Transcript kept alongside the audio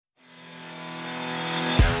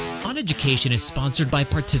On Education is sponsored by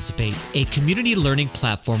Participate, a community learning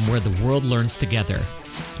platform where the world learns together.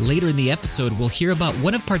 Later in the episode, we'll hear about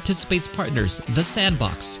one of Participate's partners, The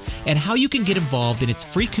Sandbox, and how you can get involved in its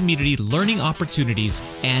free community learning opportunities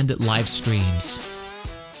and live streams.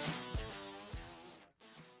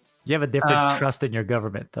 You have a different trust in your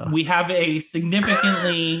government, though. We have a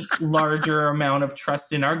significantly larger amount of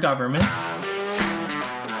trust in our government.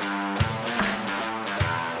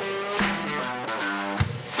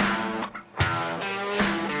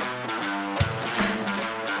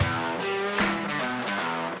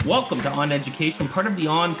 Welcome to On Education, part of the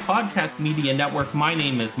On Podcast Media Network. My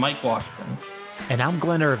name is Mike Washburn. And I'm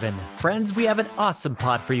Glenn Irvin. Friends, we have an awesome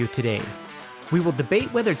pod for you today. We will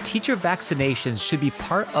debate whether teacher vaccinations should be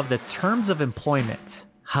part of the terms of employment,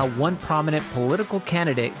 how one prominent political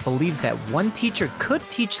candidate believes that one teacher could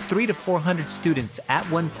teach 300 to 400 students at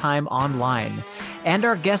one time online. And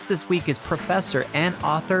our guest this week is professor and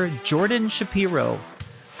author Jordan Shapiro.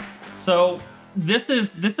 So this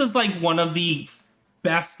is like one of the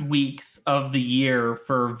best weeks of the year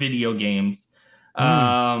for video games.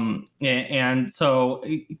 And so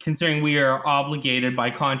considering we are obligated by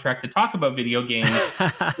contract to talk about video games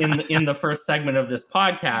in the first segment of this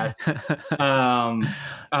podcast,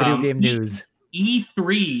 video game news.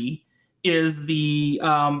 E3 is the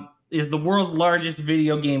world's largest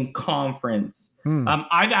video game conference.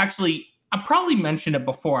 I've probably mentioned it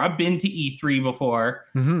before. I've been to E3 before.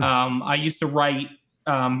 Mm-hmm. I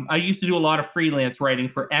used to do a lot of freelance writing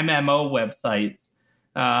for MMO websites,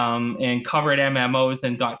 and covered MMOs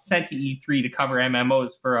and got sent to E3 to cover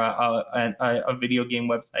MMOs for a video game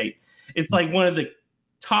website. It's like one of the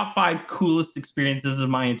top 5 coolest experiences of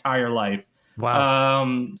my entire life.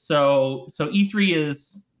 Wow. So E3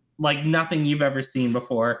 is like nothing you've ever seen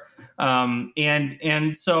before.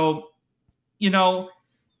 And so,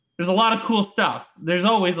 there's a lot of cool stuff. There's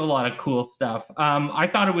always a lot of cool stuff. I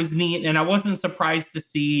thought it was neat, and I wasn't surprised to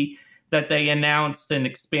see that they announced an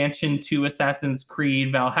expansion to Assassin's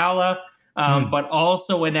Creed Valhalla, but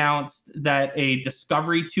also announced that a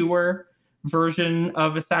Discovery Tour version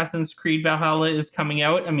of Assassin's Creed Valhalla is coming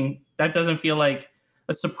out. I mean, that doesn't feel like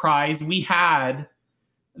a surprise. We had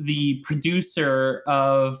the producer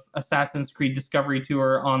of Assassin's Creed Discovery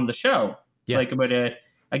Tour on the show, yes.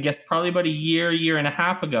 Probably about a year and a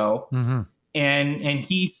half ago. Mm-hmm. And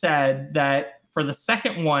he said that for the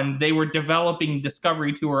second one, they were developing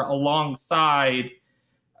Discovery Tour alongside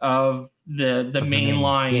of the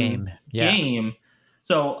mainline game.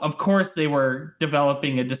 So of course they were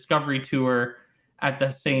developing a Discovery Tour at the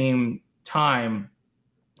same time.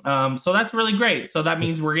 So that's really great. So that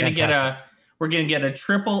means we're gonna get a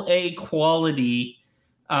AAA quality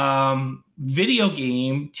video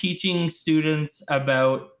game teaching students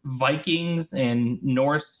about Vikings and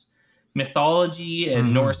Norse mythology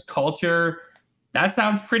and Norse culture. That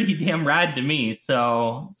sounds pretty damn rad to me.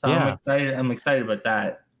 So yeah. I'm excited about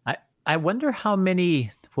that. I wonder how many.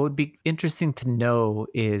 What would be interesting to know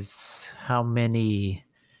is how many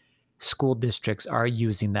school districts are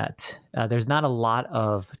using that. There's not a lot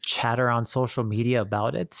of chatter on social media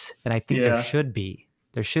about it, and I think there should be.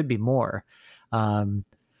 There should be more.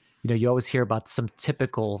 You always hear about some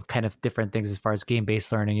typical kind of different things as far as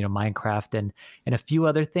game-based learning, Minecraft and a few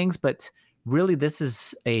other things, but really this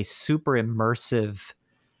is a super immersive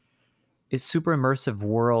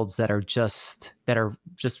worlds that are just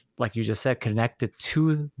like you just said, connected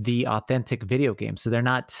to the authentic video game. So they're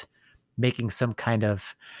not making some kind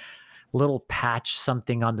of little patch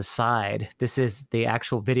something on the side. This is the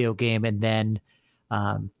actual video game, and then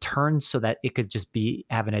turned so that it could just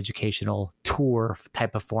have an educational tour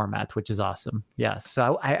type of format, which is awesome. Yeah.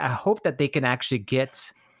 So I hope that they can actually get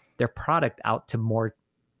their product out to more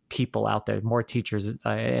people out there, more teachers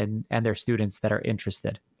and their students that are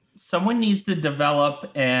interested. Someone needs to develop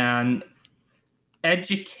an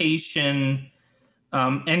education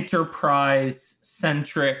enterprise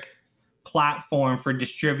centric platform for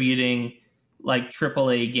distributing like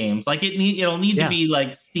AAA games. Like it'll need to be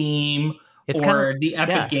like Steam, it's or the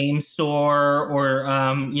Epic Game Store, or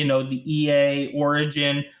the EA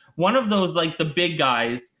Origin. One of those, like the big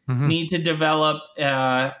guys, need to develop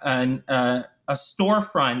a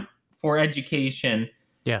storefront for education,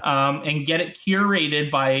 and get it curated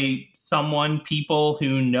by people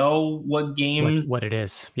who know what games, what it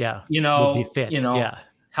is, would be fit,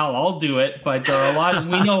 Hell, I'll do it, but there are a lot of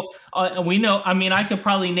we know. I mean, I could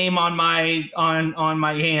probably name on my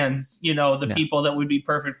hands, people that would be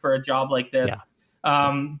perfect for a job like this.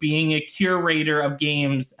 Being a curator of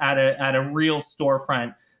games at a real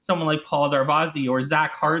storefront, someone like Paul Darvazzi or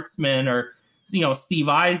Zach Hartzman or Steve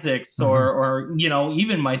Isaacs or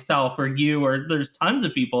even myself or you, or there's tons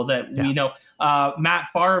of people that we know. Matt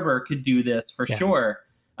Farber could do this for sure.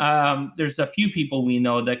 There's a few people we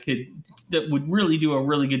know that would really do a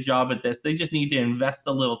really good job at this. They just need to invest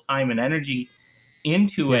a little time and energy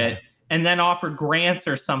into it, and then offer grants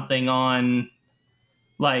or something on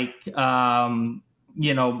like money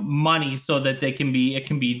so that it can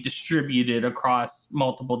be distributed across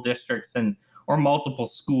multiple districts or multiple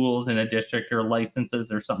schools in a district, or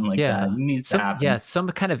licenses or something like that. It needs to happen. Yeah, some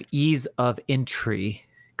kind of ease of entry,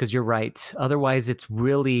 because you're right. Otherwise, it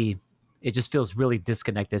just feels really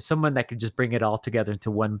disconnected. Someone that could just bring it all together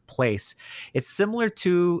into one place. It's similar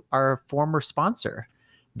to our former sponsor.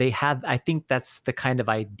 I think that's the kind of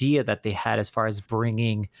idea that they had as far as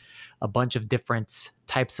bringing a bunch of different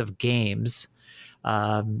types of games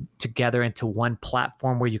together into one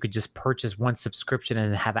platform where you could just purchase one subscription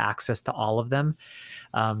and have access to all of them.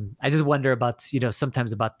 I just wonder about,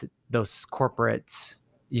 sometimes about those corporate,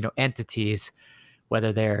 entities,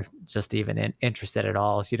 whether they're just even interested at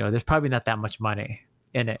all. There's probably not that much money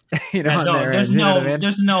in it. There's no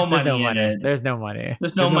money in it. There's no money.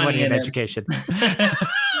 There's no money in education.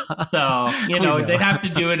 So they have to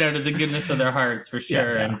do it out of the goodness of their hearts for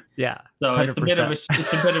sure. So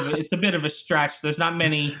 100%. it's a bit of a stretch. There's not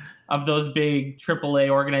many of those big AAA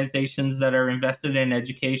organizations that are invested in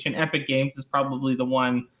education. Epic Games is probably the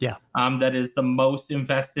one that is the most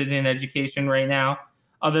invested in education right now,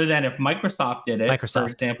 other than if Microsoft did it, for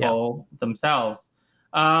example, themselves.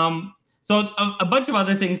 So a bunch of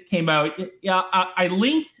other things came out. I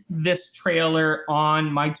linked this trailer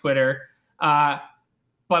on my Twitter,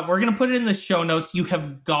 but we're going to put it in the show notes. You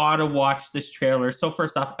have got to watch this trailer. So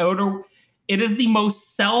first off, it is the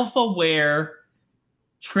most self-aware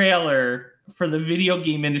trailer for the video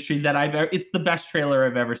game industry that it's the best trailer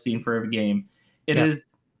I've ever seen for a game. It is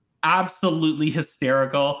absolutely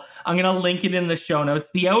hysterical. I'm going to link it in the show notes.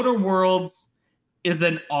 The Outer Worlds is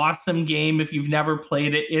an awesome game if you've never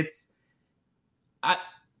played it. It's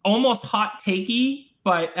almost hot takey,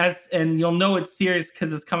 and you'll know it's serious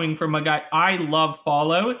because it's coming from a guy. I love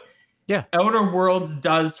Fallout. Yeah. Outer Worlds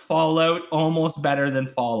does Fallout almost better than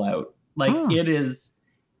Fallout. It is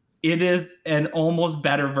an almost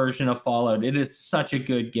better version of Fallout. It is such a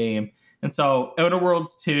good game. And so Outer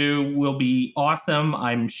Worlds 2 will be awesome,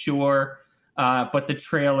 I'm sure. But the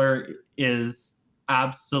trailer is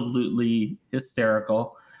absolutely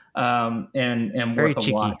hysterical and very worth a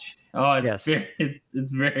cheeky. watch. Oh, it's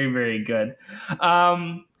very, very good.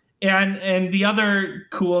 And the other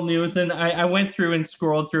cool news, and I went through and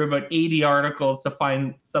scrolled through about 80 articles to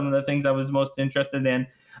find some of the things I was most interested in.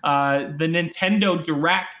 The Nintendo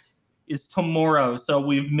Direct is tomorrow, so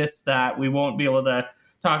we've missed that. We won't be able to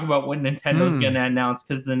talk about what Nintendo's going to announce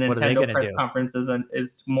because the Nintendo press conference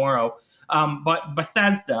is tomorrow. But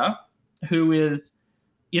Bethesda, who is,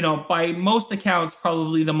 by most accounts,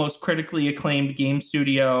 probably the most critically acclaimed game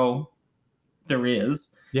studio there is.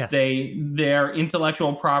 Yes. Their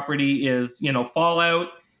intellectual property is, Fallout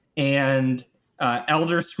and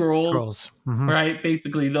Elder Scrolls. Right?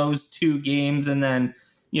 Basically those two games, and then,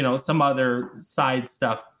 some other side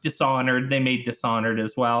stuff. Dishonored. They made Dishonored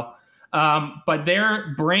as well. But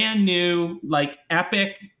their brand new,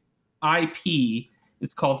 epic IP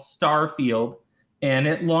is called Starfield, and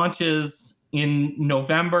it launches on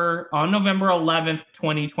November 11th,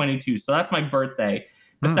 2022. So that's my birthday.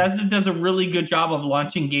 Bethesda does a really good job of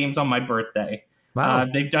launching games on my birthday. Wow.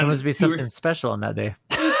 They've done. There must be something special on that day.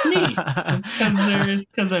 It's me. It's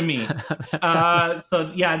because of me.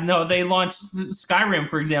 They launched Skyrim,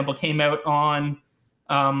 for example, came out on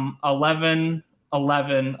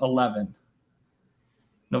 11/11/11.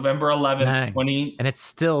 November 11th, 20. And it's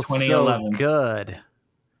still so good.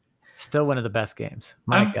 Still one of the best games.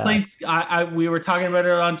 We were talking about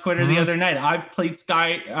it on Twitter the other night. I've played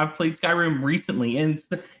Skyrim recently, and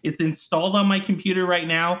it's installed on my computer right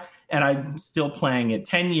now, and I'm still playing it.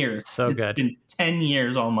 10 years. It's been 10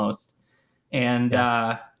 years almost. And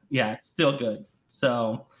it's still good.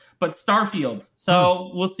 So, but Starfield. So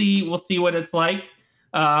we'll see what it's like.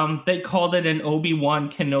 They called it an Obi-Wan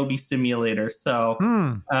Kenobi simulator. So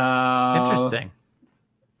interesting.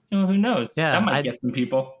 Who knows? Yeah, that might get some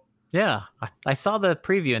people. Yeah, I saw the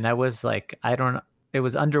preview and I was like, it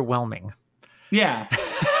was underwhelming. Yeah.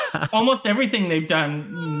 Almost everything they've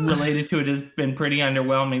done related to it has been pretty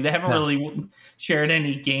underwhelming. They haven't really shared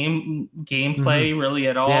any gameplay really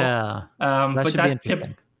at all. Yeah. But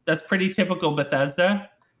that's pretty typical Bethesda.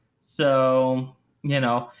 So,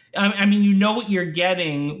 I mean, what you're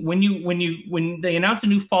getting when they announce a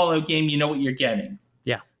new Fallout game, you know what you're getting.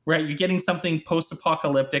 Yeah. Right? You're getting something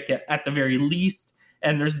post-apocalyptic at the very least.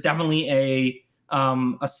 and there's definitely a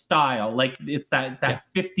style, like it's that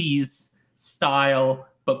 50s style,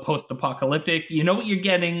 but post-apocalyptic. You know what you're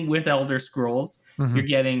getting with Elder Scrolls. Mm-hmm. You're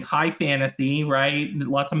getting high fantasy, right?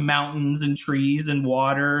 Lots of mountains and trees and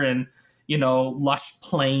water and, lush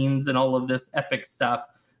plains and all of this epic stuff.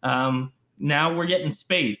 Now we're getting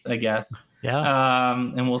space, I guess. Yeah.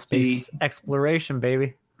 And we'll space see exploration,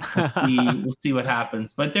 baby. We'll see what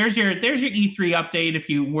happens. But there's your E3 update. If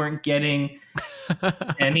you weren't getting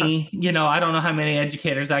any, I don't know how many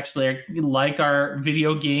educators actually like our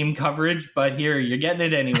video game coverage, but here you're getting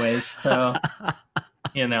it anyways. So,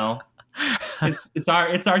 it's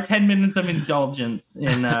our 10 minutes of indulgence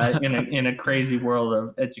in a crazy world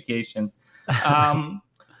of education.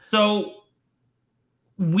 So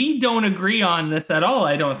we don't agree on this at all,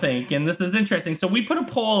 I don't think, and this is interesting. So we put a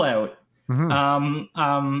poll out.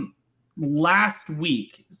 Mm-hmm. Last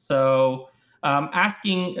week. So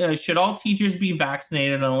asking, should all teachers be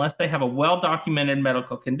vaccinated unless they have a well-documented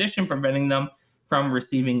medical condition preventing them from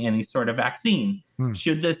receiving any sort of vaccine?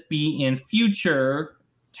 Should this be in future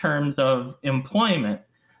terms of employment?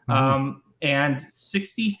 And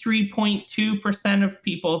 63.2% of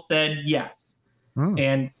people said yes.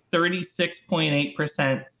 And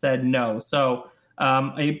 36.8% said no. So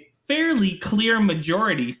a fairly clear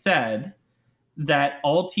majority said that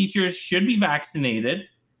all teachers should be vaccinated,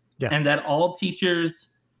 and that all teachers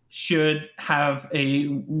should have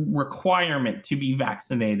a requirement to be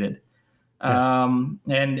vaccinated.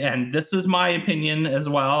 And this is my opinion as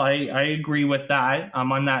well. I agree with that.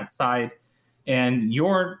 I'm on that side, and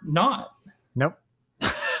you're not. Nope.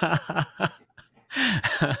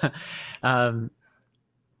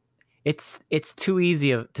 It's too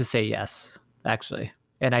easy to say yes, actually.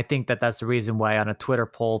 And I think that's the reason why on a Twitter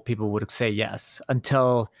poll, people would say yes,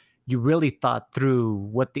 until you really thought through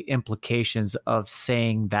what the implications of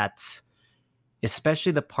saying that,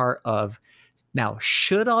 especially the part of, now,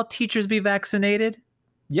 should all teachers be vaccinated?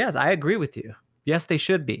 Yes, I agree with you. Yes, they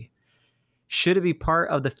should be. Should it be part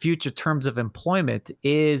of the future terms of employment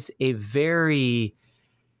is a very...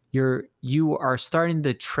 You are starting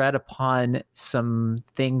to tread upon some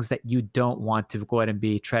things that you don't want to go ahead and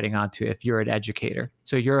be treading onto if you're an educator.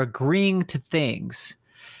 So you're agreeing to things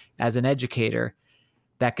as an educator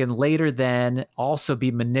that can later then also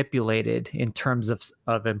be manipulated in terms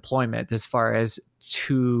of employment, as far as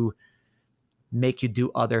to make you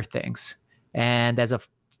do other things. And as a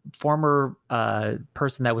former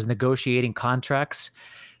person that was negotiating contracts,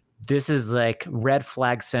 this is like red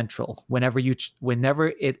flag central. Whenever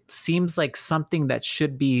it seems like something that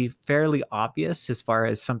should be fairly obvious, as far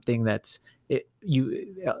as something that's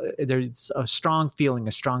there's a strong feeling,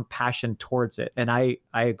 a strong passion towards it, and I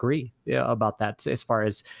agree about that. As far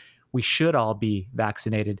as we should all be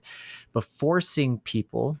vaccinated, but forcing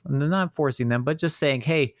people, and not forcing them, but just saying,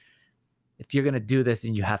 hey, if you're going to do this,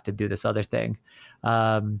 then you have to do this other thing.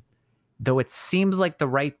 Though it seems like the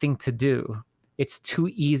right thing to do, it's too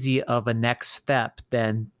easy of a next step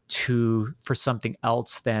then for something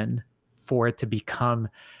else, then for it to become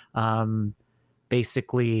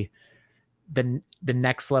basically the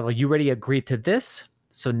next level. You already agreed to this,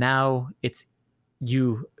 so now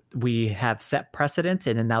we have set precedent,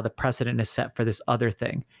 and then now the precedent is set for this other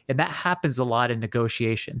thing. And that happens a lot in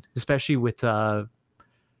negotiation, especially with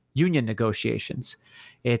union negotiations.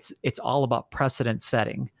 It's all about precedent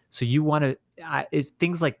setting. So you want to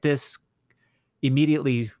things like this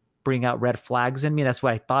immediately bring out red flags in me. That's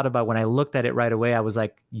what I thought about when I looked at it right away. I was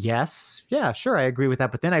like, yes, yeah, sure, I agree with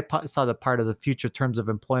that. But then I saw the part of the future terms of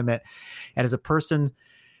employment, and as a person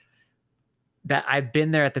that I've been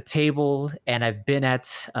there at the table, and I've been at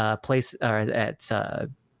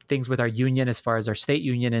things with our union, as far as our state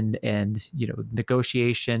union and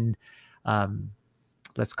negotiation,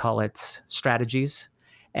 let's call it strategies,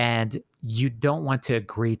 and you don't want to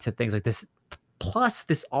agree to things like this. Plus,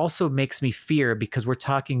 this also makes me fear, because we're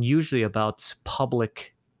talking usually about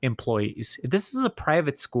public employees. If this is a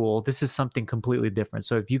private school, this is something completely different.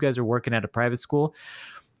 So if you guys are working at a private school,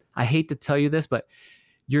 I hate to tell you this, but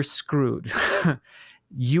you're screwed.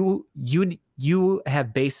 You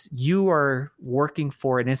are working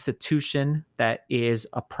for an institution that is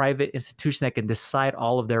a private institution that can decide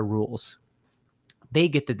all of their rules. They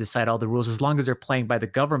get to decide all the rules as long as they're playing by the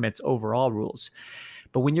government's overall rules.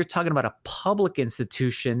 But when you're talking about a public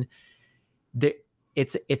institution,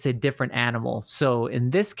 it's a different animal. So in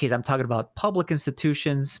this case, I'm talking about public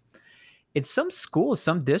institutions. In some schools,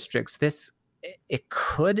 some districts, it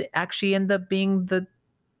could actually end up being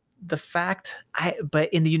the fact.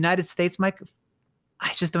 But in the United States, Mike,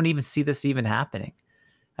 I just don't even see this even happening.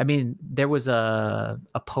 I mean, there was a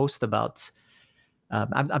post about.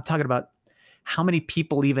 I'm talking about how many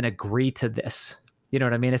people even agree to this? You know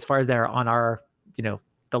what I mean? As far as they're on our,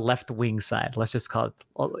 the left wing side, let's just call it,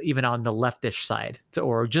 even on the leftish side,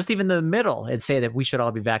 or just even the middle, and say that we should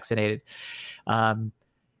all be vaccinated.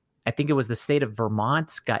 I think it was the state of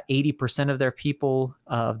Vermont got 80% of their people,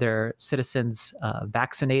 of their citizens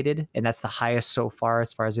vaccinated. And that's the highest so far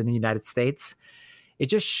as in the United States. It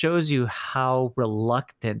just shows you how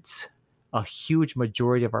reluctant a huge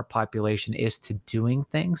majority of our population is to doing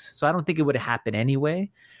things. So I don't think it would happen anyway.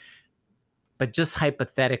 But just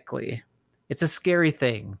hypothetically, it's a scary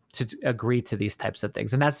thing to agree to these types of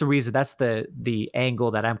things. And that's the reason, that's the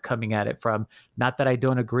angle that I'm coming at it from. Not that I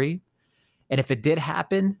don't agree. And if it did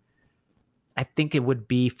happen, I think it would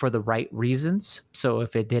be for the right reasons. So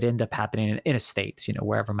if it did end up happening in a state,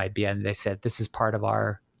 wherever it might be, and they said, this is part of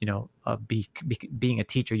our, being a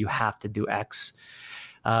teacher, you have to do X.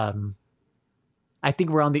 I think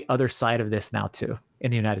we're on the other side of this now too,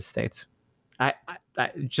 in the United States. I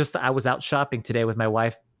was out shopping today with my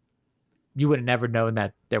wife. You would have never known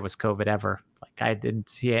that there was COVID ever. Like, I didn't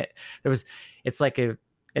see it. It's like it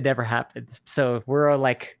never happened. So we're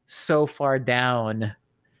like so far down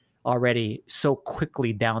already, so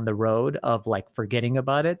quickly down the road of like forgetting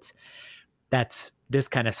about it, that this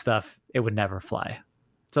kind of stuff, it would never fly.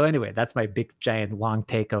 So anyway, that's my big giant long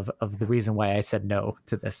take of the reason why I said no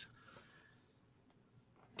to this.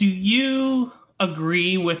 Do you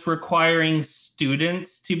agree with requiring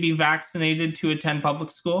students to be vaccinated to attend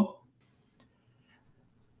public school?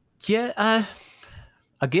 Yeah.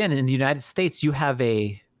 Again, in the United States, you have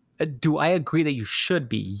do I agree that you should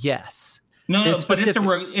be? Yes. No, but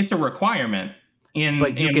it's a requirement in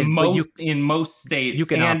most states. You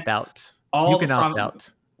can opt out. Out.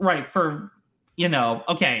 Right.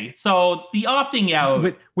 Okay. So the opting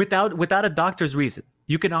out without a doctor's reason.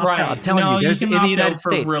 You can opt out. I'm telling you, there's in the United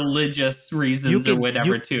States for religious reasons or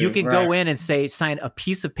whatever too. You can go in and sign a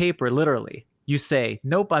piece of paper, literally. You say,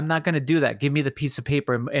 nope, I'm not going to do that. Give me the piece of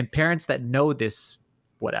paper. And parents that know this,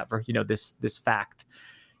 whatever, this fact,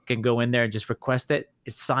 can go in there and just request it.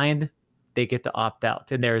 It's signed. They get to opt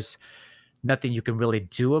out. And there's nothing you can really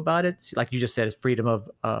do about it. Like you just said, it's freedom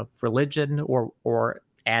of religion or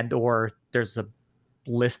there's a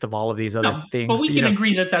list of all of these other things. But we can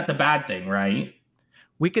agree that that's a bad thing, right?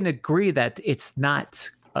 We can agree that it's not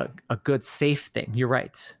a good, safe thing. You're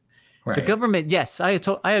right. Right. The government, yes, I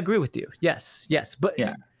agree with you. Yes, but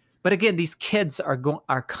yeah. But again, these kids are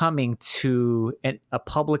coming to a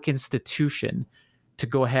public institution to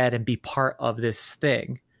go ahead and be part of this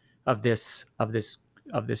thing, of this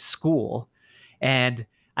school, and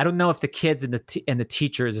I don't know if the kids and the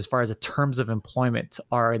teachers, as far as the terms of employment,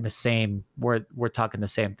 are in the same. We're talking the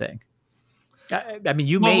same thing. I mean,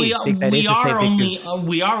 think that is the same thing.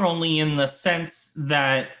 We are only in the sense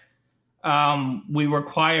that. We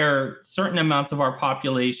require certain amounts of our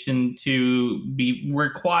population to be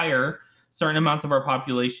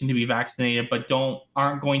vaccinated, but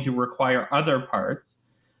aren't going to require other parts.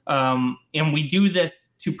 And we do this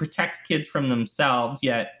to protect kids from themselves.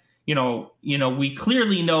 Yet, we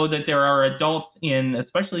clearly know that there are adults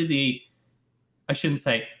especially I shouldn't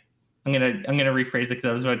say. I'm gonna rephrase it because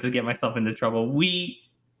I was about to get myself into trouble. We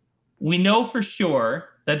know for sure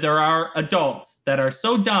that there are adults that are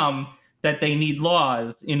so dumb that they need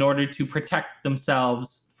laws in order to protect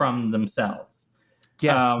themselves from themselves.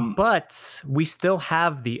 Yes, but we still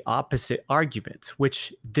have the opposite argument,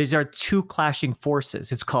 which these are two clashing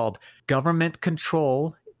forces. It's called government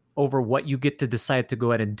control over what you get to decide to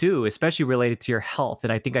go ahead and do, especially related to your health.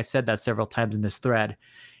 And I think I said that several times in this thread.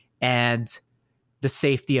 And the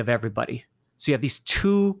safety of everybody. So you have these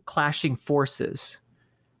two clashing forces.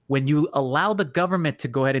 When you allow the government to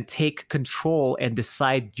go ahead and take control and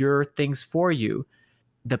decide your things for you,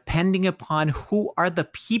 depending upon who are the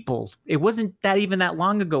people, it wasn't that even that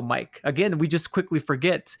long ago, Mike. Again, we just quickly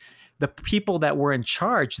forget the people that were in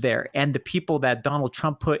charge there and the people that Donald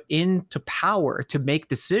Trump put into power to make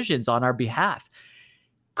decisions on our behalf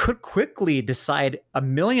could quickly decide a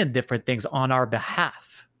million different things on our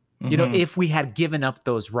behalf, if we had given up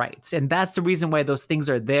those rights. And that's the reason why those things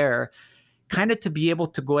are there, kind of to be able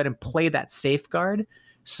to go ahead and play that safeguard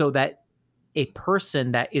so that a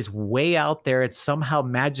person that is way out there and somehow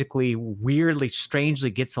magically, weirdly,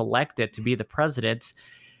 strangely gets elected to be the president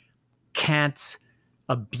can't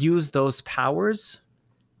abuse those powers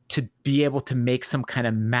to be able to make some kind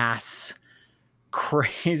of mass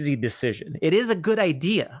crazy decision. It is a good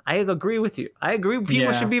idea. I agree with you. I agree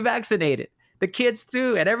people should be vaccinated. The kids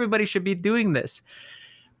too, and everybody should be doing this.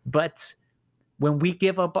 But when we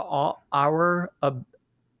give up all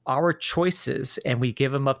our choices and we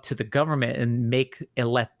give them up to the government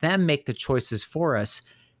and let them make the choices for us,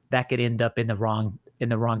 that could end up in the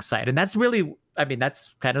wrong side. And that's really, I mean,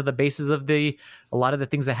 that's kind of the basis of a lot of the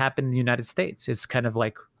things that happen in the United States. It's kind of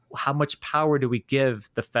like, how much power do we give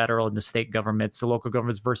the federal and the state governments, the local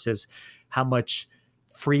governments, versus how much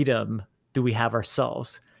freedom do we have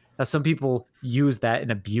ourselves? Now, some people use that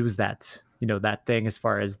and abuse that, that thing as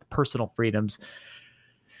far as the personal freedoms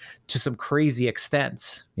to some crazy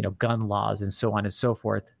extents, gun laws and so on and so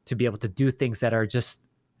forth, to be able to do things that are just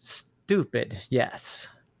stupid. Yes.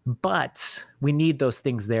 But we need those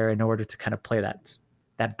things there in order to kind of play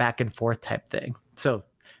that back and forth type thing. So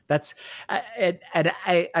that's,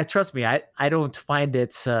 I trust me, I don't find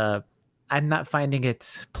it, I'm not finding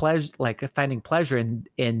it finding pleasure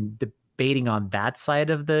in debating on that side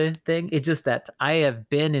of the thing. It's just that I have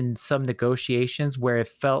been in some negotiations where it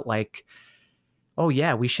felt like, oh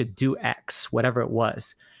yeah, we should do X, whatever it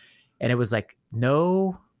was. And it was like,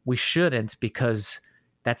 no, we shouldn't, because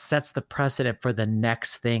that sets the precedent for the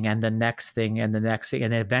next thing and the next thing and the next thing.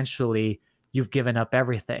 And eventually you've given up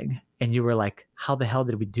everything. And you were like, how the hell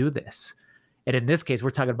did we do this? And in this case, we're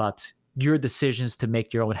talking about your decisions to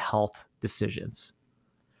make your own health decisions.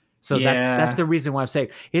 So that's the reason why I'm saying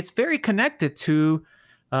it's very connected to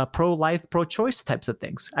pro-life, pro-choice types of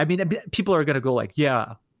things. I mean, people are going to go like,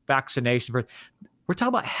 yeah, vaccination. We're talking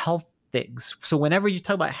about health things. So whenever you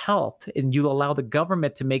talk about health and you allow the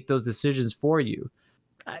government to make those decisions for you,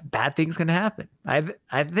 bad things can happen. I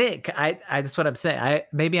think that's what I'm saying.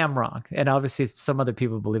 Maybe I'm wrong, and obviously some other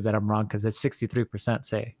people believe that I'm wrong because it's 63%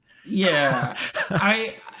 say. Yeah,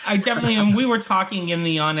 I definitely. And we were talking in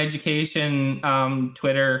the On Education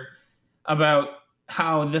Twitter about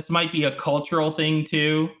how this might be a cultural thing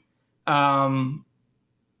too.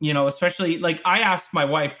 Especially like I asked my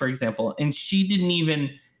wife, for example, and she didn't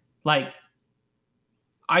even like.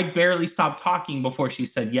 I barely stopped talking before she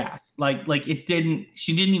said yes.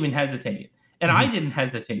 She didn't even hesitate. And I didn't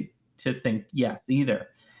hesitate to think yes either.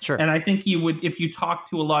 Sure. And I think you would, if you talk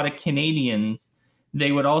to a lot of Canadians,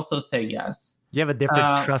 they would also say yes. You have a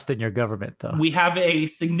different trust in your government, though. We have a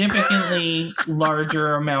significantly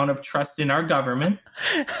larger amount of trust in our government.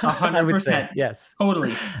 100%. I would say, yes.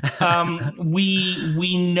 Totally.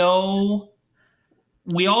 We know.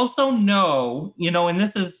 We also know, and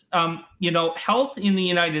this is, health in the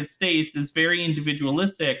United States is very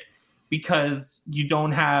individualistic because you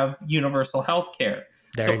don't have universal health care.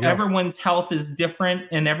 So everyone's health is different,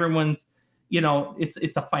 and everyone's,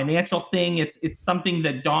 it's a financial thing. It's something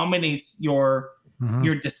that dominates your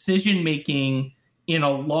decision making in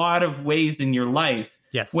a lot of ways in your life.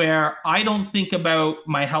 Yes. Where I don't think about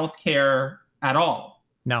my health care at all.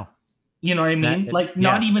 No. You know what I mean?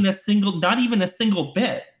 Not even a single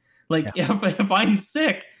bit. If I'm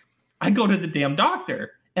sick, I go to the damn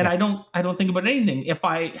doctor, and I don't think about anything. If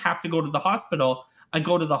I have to go to the hospital, I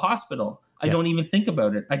go to the hospital. I don't even think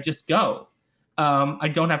about it. I just go. I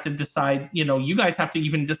don't have to decide, you guys have to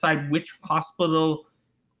even decide which hospital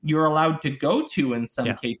you're allowed to go to in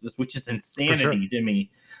some cases, which is insanity to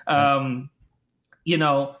me. And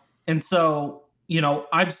so,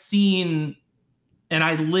 I've seen and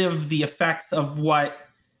I live the effects of what,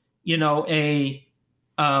 a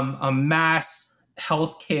mass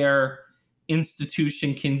healthcare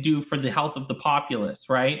institution can do for the health of the populace,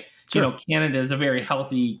 right? Sure. Canada is a very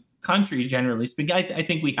healthy country, generally speaking. I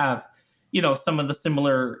think we have, some of the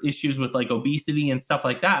similar issues with like obesity and stuff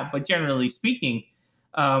like that. But generally speaking,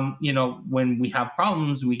 when we have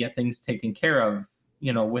problems, we get things taken care of,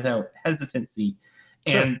 without hesitancy.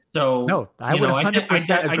 Sure. And so, no, I would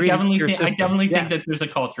 100% agree. I definitely think that there's a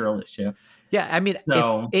cultural issue. Yeah, I mean,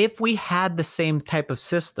 if we had the same type of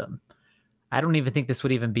system, I don't even think this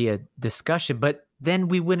would even be a discussion. But then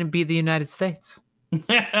we wouldn't be the United States.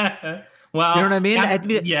 Well, you know what I mean?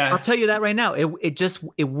 I'll tell you that right now.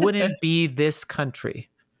 It wouldn't be this country,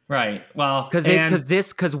 right? Well,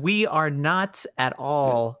 because we are not at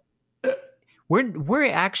all. We're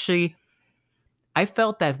actually. I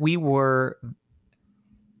felt that we were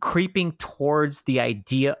creeping towards the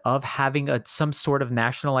idea of having some sort of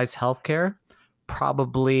nationalized healthcare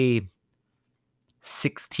probably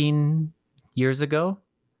 16 years ago.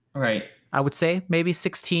 Right. I would say maybe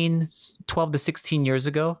 12 to 16 years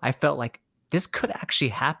ago. I felt like this could actually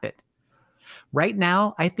happen. Right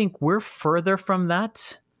now, I think we're further from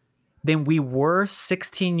that than we were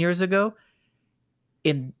 16 years ago,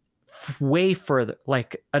 in way further.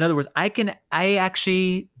 Like, in other words, I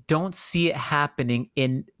actually don't see it happening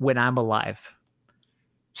when I'm alive.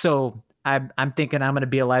 So I'm thinking I'm going to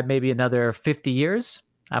be alive maybe another 50 years.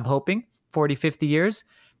 I'm hoping 40, 50 years.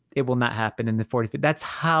 It will not happen in the 40. That's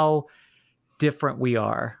how different we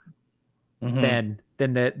are than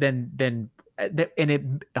and it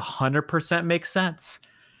 100% makes sense.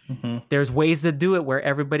 There's ways to do it where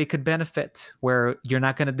everybody could benefit, where you're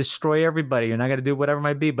not going to destroy everybody. You're not going to do whatever it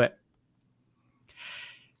might be, but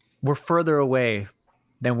we're further away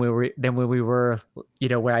than when we were,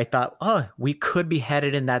 where I thought, oh, we could be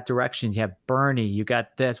headed in that direction. You have Bernie, you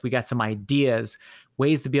got this, we got some ideas,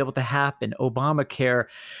 ways to be able to happen. Obamacare,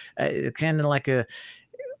 kind of like a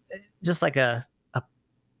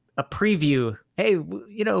preview. Hey,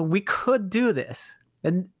 we could do this,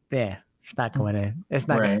 and yeah. It's not going to. It's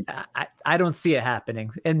not. Right. I don't see it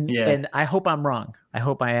happening, and I hope I'm wrong. I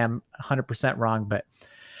hope I am 100% wrong, but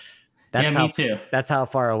me too. That's how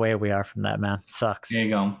far away we are from that, man. Sucks. There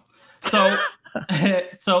you go. So,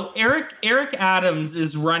 so Eric Adams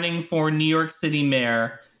is running for New York City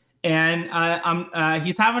mayor, and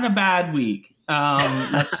he's having a bad week.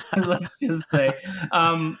 Let's just say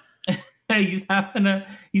he's having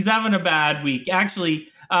a bad week. Actually.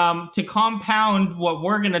 To compound what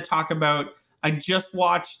we're going to talk about, I just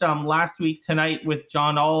watched last week tonight with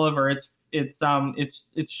John Oliver. It's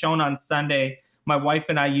shown on Sunday. My wife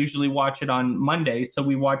and I usually watch it on Monday, so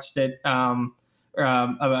we watched it a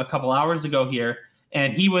couple hours ago here,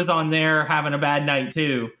 and he was on there having a bad night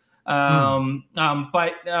too.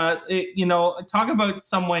 But talk about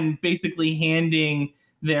someone basically handing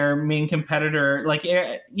their main competitor, like,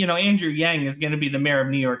 Andrew Yang is going to be the mayor of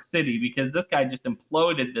New York City because this guy just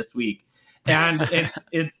imploded this week. And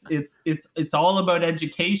it's all about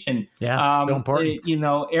education. Yeah, so important.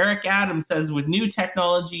 Eric Adams says with new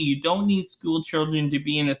technology, you don't need school children to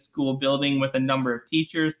be in a school building with a number of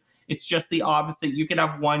teachers. It's just the opposite. You could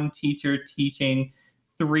have one teacher teaching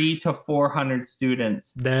 300 to 400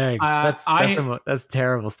 students. Dang, that's a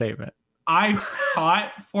terrible statement. I've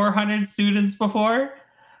taught 400 students before.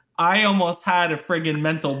 I almost had a friggin'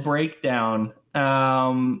 mental breakdown,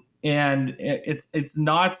 and it's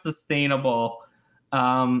not sustainable,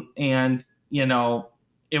 and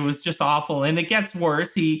it was just awful. And it gets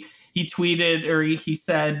worse. He tweeted, or he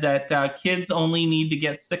said that kids only need to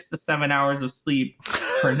get 6 to 7 hours of sleep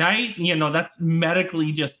per night. That's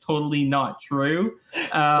medically just totally not true,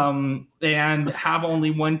 and have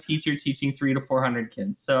only one teacher teaching 300 to 400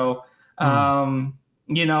 kids. So.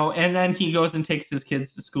 And then he goes and takes his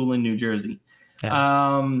kids to school in New Jersey.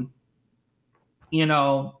 Yeah.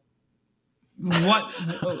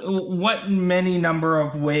 What many number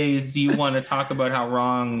of ways do you want to talk about how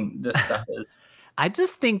wrong this stuff is? I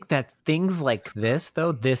just think that things like this,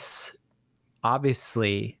 though, this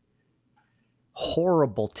obviously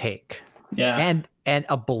horrible take, and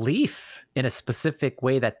a belief in a specific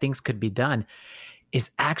way that things could be done, is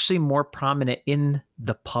actually more prominent in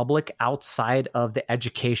the public outside of the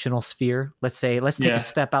educational sphere. Let's take a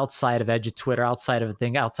step outside of EduTwitter, outside of the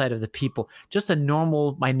thing, outside of the people, just one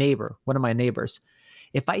of my neighbors.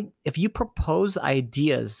 If you propose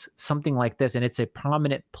ideas, something like this, and it's a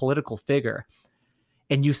prominent political figure,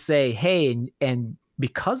 and you say, hey, and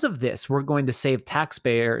because of this, we're going to save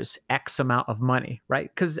taxpayers X amount of money, right?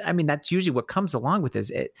 Because, that's usually what comes along with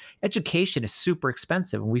this. Education is super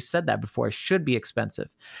expensive. And we've said that before. It should be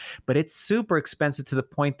expensive. But it's super expensive to the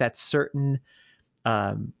point that certain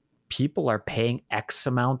people are paying X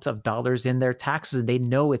amount of dollars in their taxes, and they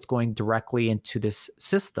know it's going directly into this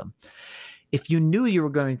system. If you knew you were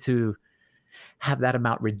going to have that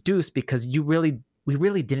amount reduced because we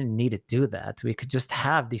really didn't need to do that. We could just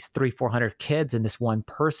have these 300-400 kids and this one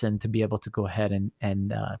person to be able to go ahead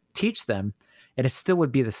and teach them, and it still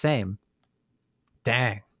would be the same.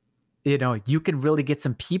 Dang. You can really get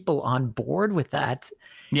some people on board with that.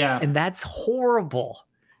 Yeah. And that's horrible.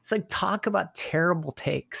 It's like, talk about terrible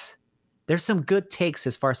takes. There's some good takes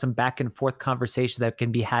as far as some back and forth conversations that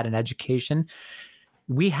can be had in education.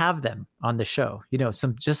 We have them on the show,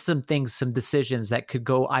 some things, some decisions that could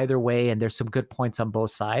go either way. And there's some good points on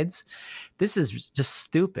both sides. This is just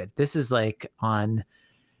stupid. This is like and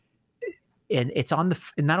it's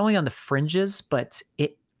not only on the fringes, but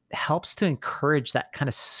it helps to encourage that kind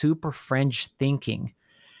of super fringe thinking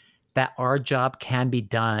that our job can be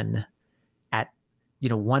done at,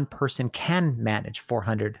 one person can manage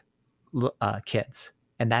 400 kids.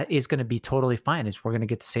 And that is going to be totally fine. We're going to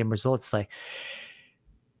get the same results. Like,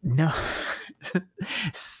 no,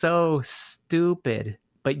 so stupid,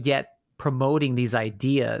 but yet promoting these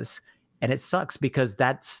ideas. And it sucks because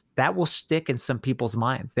that will stick in some people's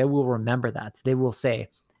minds. They will remember that. They will say,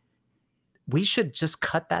 we should just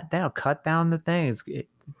cut down the things,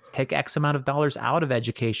 take X amount of dollars out of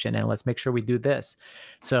education, and let's make sure we do this.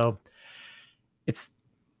 So it's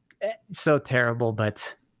so terrible,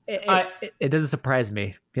 but it doesn't surprise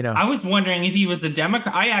me. I was wondering if he was a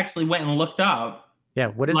Democrat. I actually went and looked up. Yeah,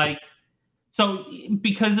 what is like? So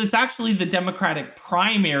because it's actually the Democratic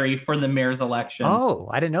primary for the mayor's election. Oh,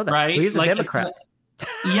 I didn't know that. Right? He's a Democrat.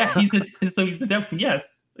 Yeah, he's a Democrat.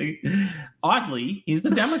 Yes. Oddly, he's a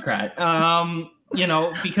Democrat.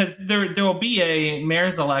 Because there will be a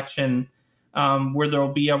mayor's election where there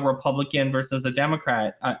will be a Republican versus a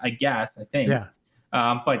Democrat, I think. Yeah.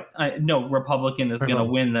 But no Republican is going to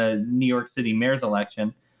win the New York City mayor's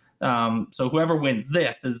election. So whoever wins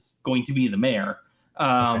this is going to be the mayor.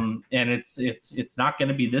 And it's not going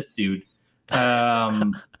to be this dude. Talk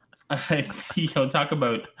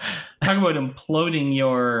about imploding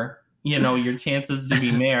your chances to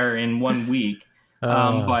be mayor in 1 week.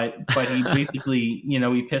 But he basically,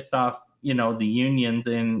 he pissed off, the unions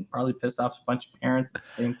and probably pissed off a bunch of parents at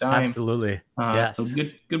the same time. Absolutely. Yes. So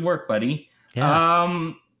good work, buddy.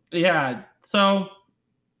 Yeah. So,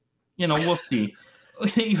 we'll see.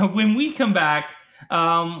 When we come back,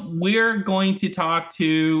 we're going to talk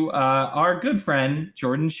to our good friend,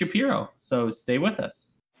 Jordan Shapiro. So stay with us.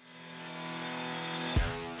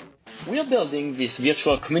 We are building this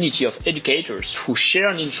virtual community of educators who share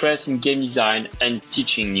an interest in game design and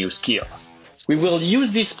teaching new skills. We will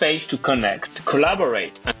use this space to connect,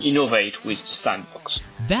 collaborate, and innovate with Sandbox.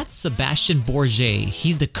 That's Sebastian Bourget.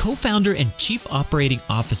 He's the co-founder and chief operating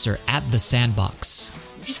officer at The Sandbox.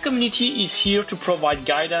 This community is here to provide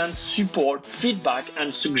guidance, support, feedback,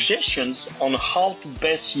 and suggestions on how to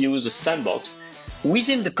best use the Sandbox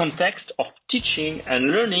within the context of teaching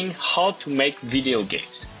and learning how to make video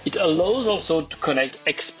games. It allows also to connect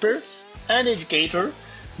experts and educators,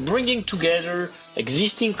 bringing together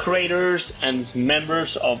existing creators and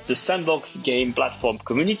members of the Sandbox game platform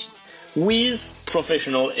community with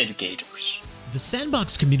professional educators. The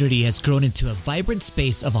Sandbox community has grown into a vibrant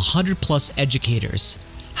space of 100+ educators.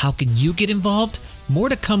 How can you get involved? More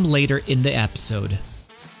to come later in the episode.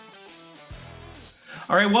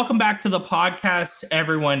 All right, welcome back to the podcast,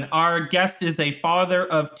 everyone. Our guest is a father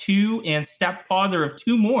of 2 and stepfather of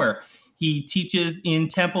 2 more. He teaches in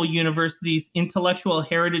Temple University's Intellectual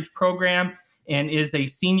Heritage Program and is a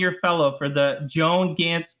senior fellow for the Joan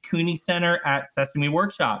Gantz Cooney Center at Sesame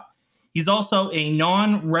Workshop. He's also a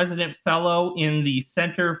non-resident fellow in the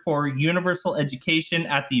Center for Universal Education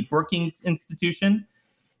at the Brookings Institution.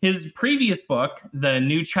 His previous book, The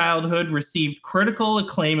New Childhood, received critical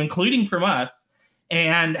acclaim, including from us,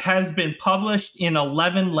 and has been published in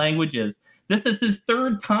 11 languages. This is his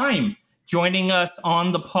 3rd time joining us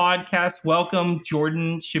on the podcast. Welcome,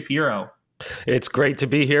 Jordan Shapiro. It's great to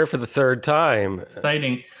be here for the 3rd time.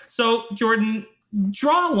 Exciting. So, Jordan,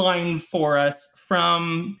 draw a line for us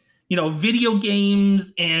from, video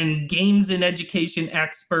games and games in education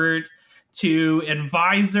expert to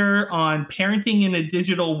advisor on parenting in a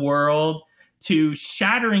digital world to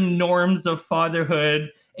shattering norms of fatherhood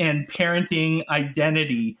and parenting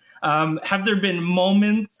identity. Have there been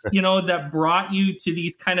moments, that brought you to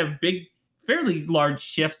these kind of big, fairly large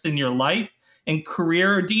shifts in your life and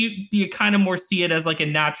career? Or do you kind of more see it as like a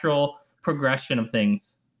natural progression of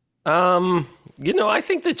things? I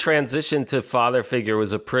think the transition to father figure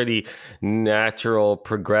was a pretty natural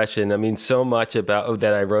progression. I mean, so much about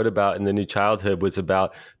that I wrote about in The New Childhood was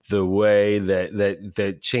about the way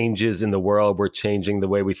that changes in the world were changing the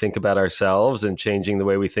way we think about ourselves and changing the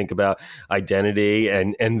way we think about identity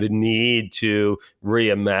and the need to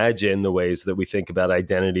reimagine the ways that we think about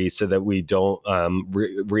identity so that we don't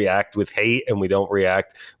react with hate and we don't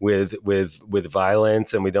react with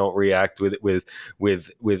violence and we don't react with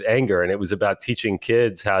anger. And it was about teaching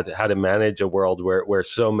kids how to manage a world where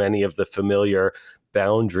so many of the familiar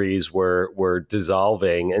boundaries were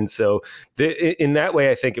dissolving. And so in that way,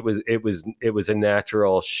 I think it was a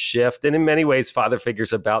natural shift. And in many ways, father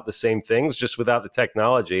figure's about the same things, just without the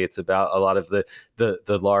technology. It's about a lot of the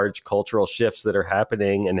large cultural shifts that are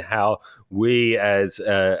happening and how we as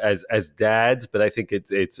dads, but I think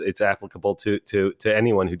it's applicable to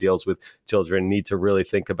anyone who deals with children, need to really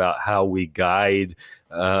think about how we guide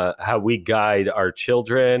our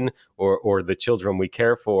children or the children we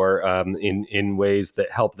care for in ways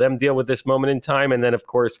that help them deal with this moment in time. And then, of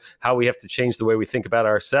course, how we have to change the way we think about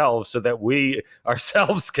ourselves so that we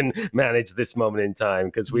ourselves can manage this moment in time.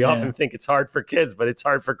 Because we often think it's hard for kids, but it's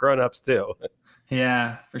hard for grownups too.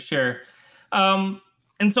 Yeah, for sure. And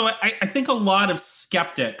so I think a lot of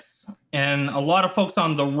skeptics and a lot of folks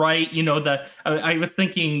on the right, I was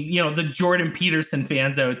thinking, the Jordan Peterson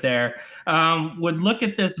fans out there would look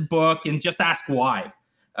at this book and just ask why.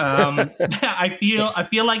 I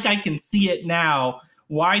feel like I can see it now.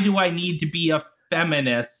 Why do I need to be a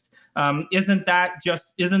feminist? Isn't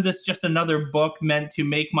this just another book meant to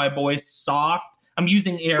make my boys soft? I'm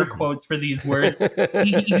using air quotes for these words.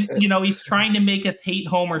 He's trying to make us hate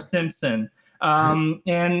Homer Simpson.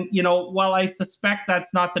 And, you know, while I suspect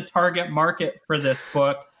that's not the target market for this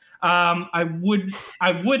book, I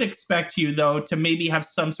would expect you, though, to maybe have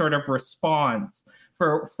some sort of response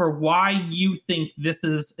for why you think this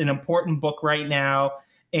is an important book right now,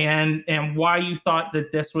 and why you thought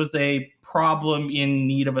that this was a problem in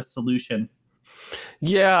need of a solution.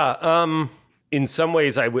 Yeah. In some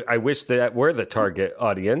ways, I wish that were the target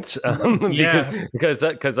audience,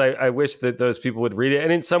 because I wish that those people would read it.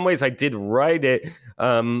 And in some ways, I did write it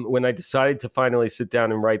when I decided to finally sit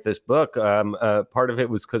down and write this book. Part of it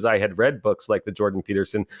was because I had read books like the Jordan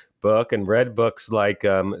Peterson book and read books like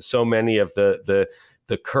so many of the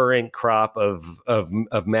current crop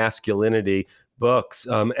of masculinity books.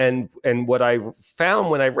 And what I found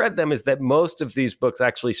when I read them is that most of these books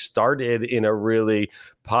actually started in a really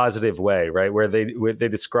positive way, right? Where they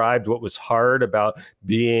described what was hard about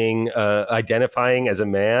being identifying as a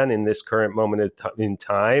man in this current moment in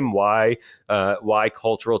time, why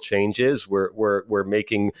cultural changes were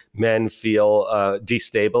making men feel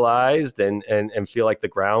destabilized and feel like the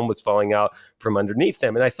ground was falling out from underneath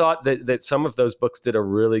them. And I thought that some of those books did a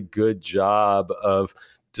really good job of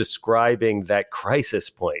describing that crisis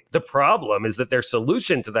point. The problem is that their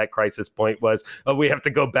solution to that crisis point was, we have to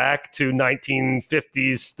go back to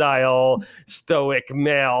 1950s style stoic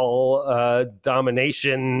male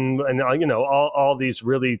domination, and all these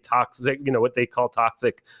really toxic, what they call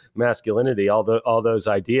toxic masculinity, all those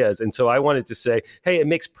ideas. And so I wanted to say, hey, it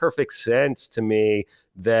makes perfect sense to me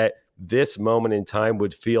that this moment in time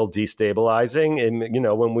would feel destabilizing. And,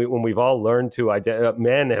 when we've all learned to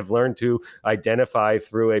men have learned to identify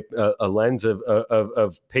through a lens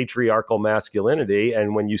of patriarchal masculinity.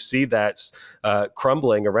 And when you see that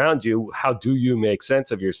crumbling around you, how do you make sense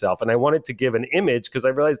of yourself? And I wanted to give an image because I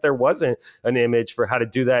realized there wasn't an image for how to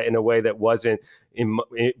do that in a way that wasn't in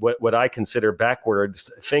what I consider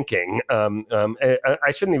backwards thinking.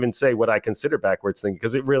 I shouldn't even say what I consider backwards thinking,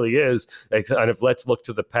 because it really is a kind of let's look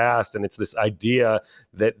to the past, and it's this idea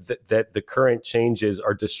that the current changes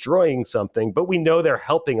are destroying something, but we know they're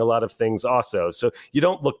helping a lot of things also. So you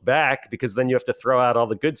don't look back, because then you have to throw out all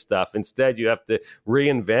the good stuff. Instead, you have to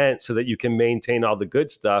reinvent so that you can maintain all the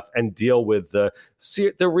good stuff and deal with the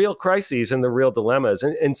real crises and the real dilemmas.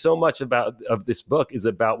 And so much of this book is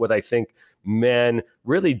about what I think men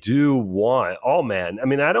really do want, all men. I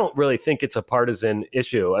mean, I don't really think it's a partisan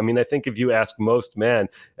issue. I mean, I think if you ask most men,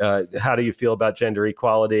 how do you feel about gender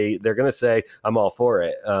equality? They're going to say, I'm all for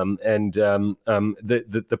it. The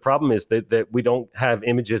problem is that we don't have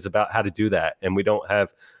images about how to do that, and we don't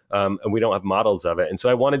have models of it. And so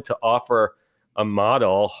I wanted to offer a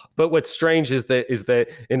model. But what's strange is that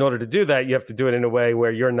in order to do that, you have to do it in a way where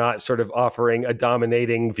you're not sort of offering a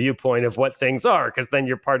dominating viewpoint of what things are, because then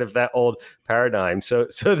you're part of that old paradigm. So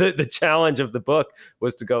the challenge of the book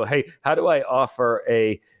was to go, hey, how do I offer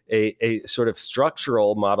a sort of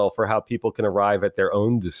structural model for how people can arrive at their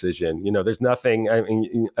own decision? There's nothing, I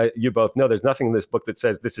mean, you both know there's nothing in this book that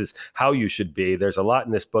says this is how you should be. There's a lot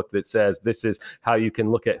in this book that says this is how you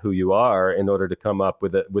can look at who you are in order to come up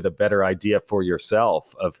with a better idea for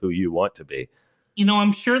yourself of who you want to be.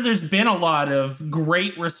 I'm sure there's been a lot of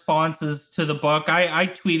great responses to the book. I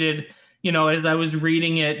tweeted, as I was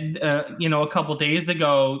reading it, a couple days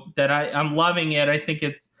ago, that I'm loving it. I think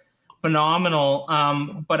it's phenomenal.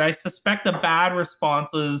 But I suspect the bad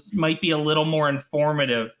responses might be a little more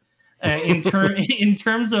informative in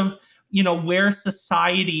terms of, where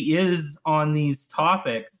society is on these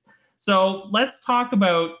topics. So let's talk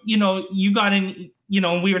about, you got in,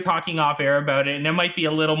 we were talking off air about it, and it might be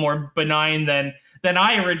a little more benign than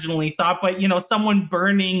I originally thought, but, someone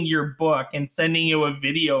burning your book and sending you a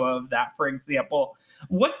video of that, for example,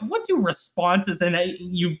 what do responses, and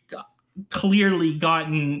you've clearly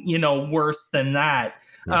gotten, worse than that.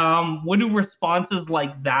 What do responses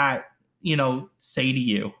like that, say to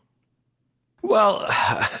you? Well,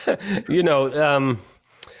 what?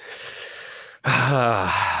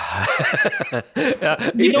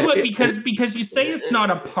 Because you say it's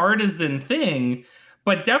not a partisan thing,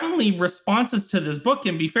 but definitely responses to this book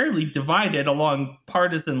can be fairly divided along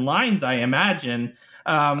partisan lines, I imagine.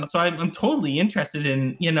 So I'm totally interested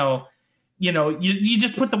in, you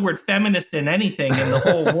just put the word feminist in anything and the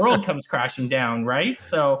whole world comes crashing down, right?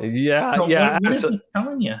 So what is this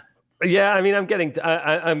telling you? Yeah, I mean, I'm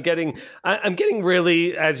getting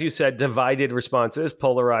really, as you said, divided responses,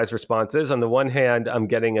 polarized responses. On the one hand, I'm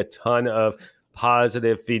getting a ton of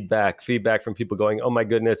positive feedback from people going, oh my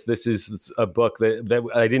goodness, this is a book that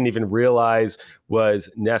I didn't even realize was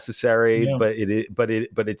necessary, but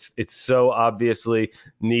it's so obviously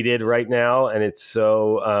needed right now, and it's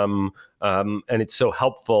so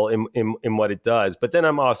helpful in what it does. But then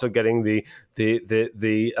I'm also getting the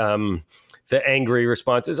angry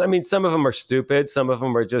responses. I mean, some of them are stupid. Some of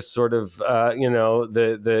them are just sort of,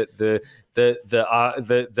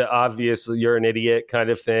 the obvious "you're an idiot" kind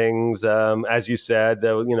of things. As you said,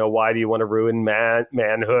 why do you want to ruin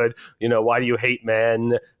manhood? Why do you hate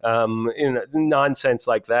men? Nonsense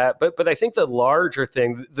like that. But I think the larger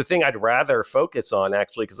thing, the thing I'd rather focus on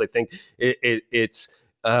actually, because I think it's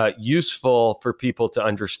useful for people to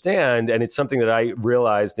understand, and it's something that I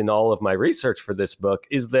realized in all of my research for this book,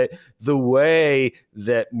 is that the way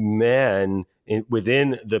that men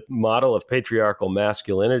within the model of patriarchal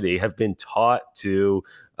masculinity have been taught to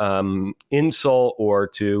insult or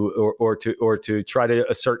to try to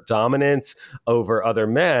assert dominance over other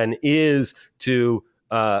men is to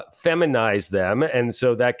feminize them, and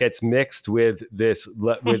so that gets mixed with this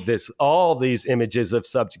all these images of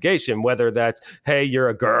subjugation, whether that's, hey, you're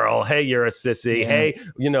a girl, hey, you're a sissy, hey,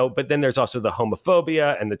 but then there's also the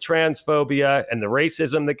homophobia and the transphobia and the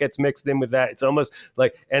racism that gets mixed in with that. It's almost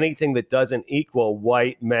like anything that doesn't equal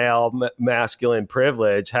white male masculine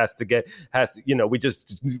privilege has to we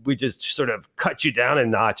just sort of cut you down a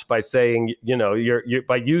notch by saying, you're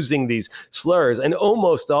by using these slurs, and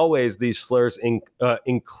almost always these slurs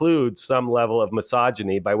include some level of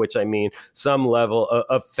misogyny, by which I mean some level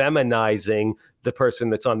of feminizing the person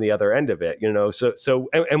that's on the other end of it, So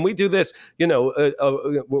we do this,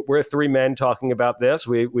 we're three men talking about this.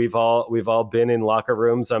 We've all been in locker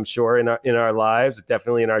rooms, I'm sure, in our lives,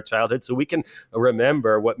 definitely in our childhood. So we can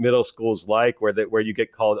remember what middle school's like, where you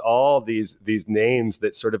get called all these names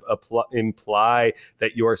that sort of imply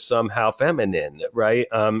that you're somehow feminine, right?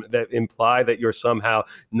 That imply that you're somehow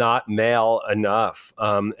not male enough.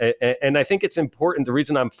 And I think it's important. The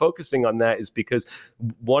reason I'm focusing on that is because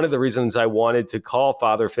one of the reasons I wanted to call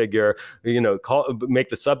Father Figure, make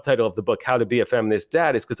the subtitle of the book "How to Be a Feminist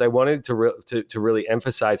Dad," is because I wanted to really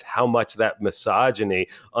emphasize how much that misogyny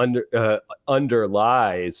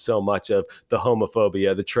underlies so much of the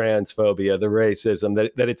homophobia, the transphobia, the racism,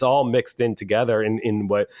 that it's all mixed in together in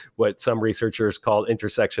what some researchers call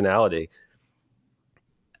intersectionality.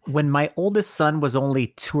 When my oldest son was only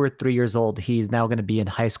 2 or 3 years old, he's now going to be in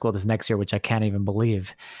high school this next year, which I can't even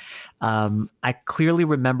believe. I clearly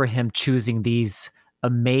remember him choosing these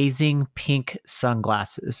amazing pink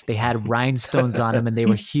sunglasses. They had rhinestones on them and they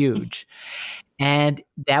were huge. And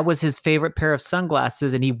that was his favorite pair of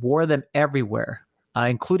sunglasses, and he wore them everywhere,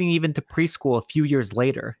 including even to preschool a few years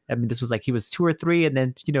later. I mean, this was like he was 2 or 3, and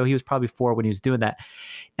then, he was probably 4 when he was doing that.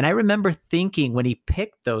 And I remember thinking when he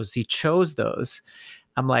picked those, he chose those,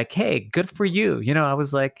 I'm like, hey, good for you. I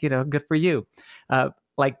was like, good for you.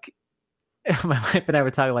 My wife and I were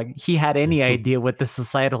talking, like, he had any idea what the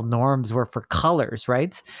societal norms were for colors,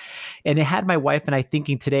 right? And it had my wife and I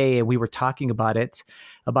thinking today, and we were talking about it,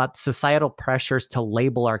 about societal pressures to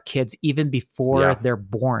label our kids even before they're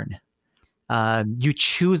born. You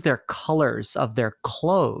choose their colors of their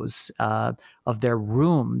clothes, of their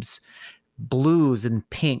rooms, blues and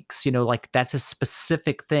pinks, like that's a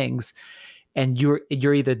specific things. And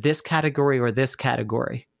you're either this category or this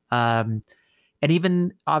category. And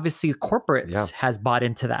even obviously corporate has bought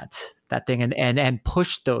into that thing and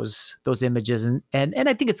pushed those images. And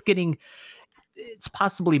I think it's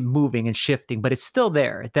possibly moving and shifting, but it's still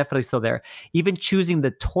there. It's definitely still there. Even choosing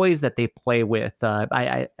the toys that they play with.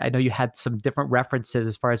 I know you had some different references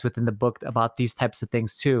as far as within the book about these types of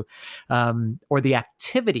things too. Or the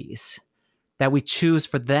activities that we choose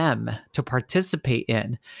for them to participate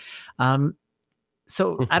in.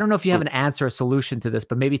 So I don't know if you have an answer or solution to this,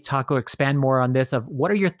 but maybe talk or expand more on this of what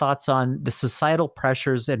are your thoughts on the societal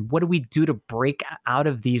pressures and what do we do to break out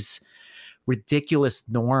of these ridiculous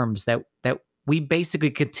norms that we basically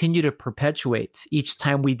continue to perpetuate each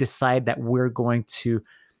time we decide that we're going to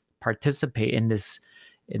participate in this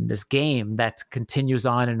game that continues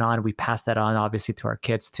on and on. We pass that on obviously to our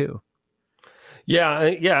kids too. Yeah,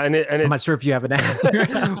 and I'm not sure if you have an answer.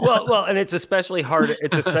 well, and it's especially hard.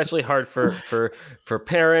 It's especially hard for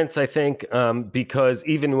parents, I think, because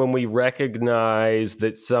even when we recognize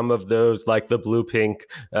that some of those, like the blue-pink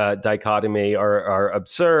dichotomy, are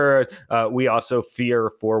absurd, we also fear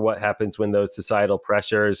for what happens when those societal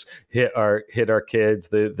pressures hit our kids,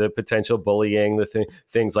 the potential bullying,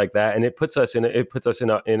 things like that, and it puts us in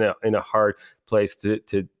a hard place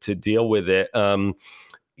to deal with it.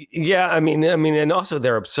 Yeah, I mean, and also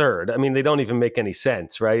they're absurd. I mean, they don't even make any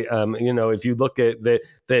sense, right? If you look at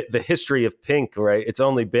the history of pink, right, it's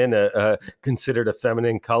only been considered a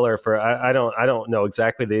feminine color for I don't know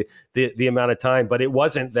exactly the amount of time, but it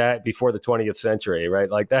wasn't that before the 20th century, right?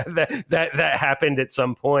 Like that happened at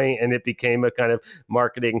some point, and it became a kind of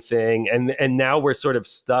marketing thing, and now we're sort of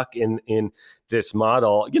stuck in this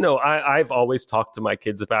model. I've always talked to my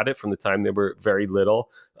kids about it from the time they were very little.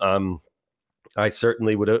 I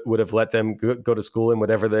certainly would have let them go to school in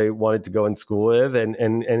whatever they wanted to go in school with, and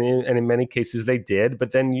in many cases they did.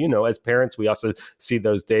 But then, as parents, we also see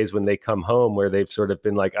those days when they come home where they've sort of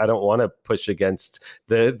been like, I don't want to push against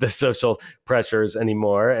the social pressures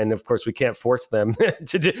anymore, and of course we can't force them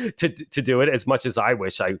to do it as much as I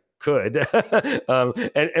wish I could.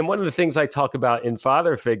 And one of the things I talk about in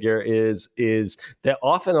Father Figure is that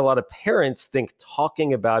often a lot of parents think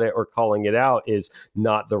talking about it or calling it out is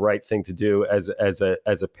not the right thing to do as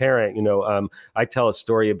a parent. I tell a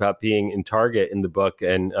story about being in Target in the book,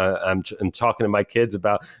 and I'm talking to my kids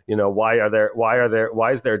about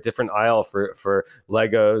why is there a different aisle for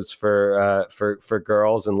Legos for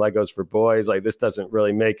girls and Legos for boys? Like, this doesn't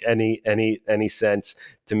really make any sense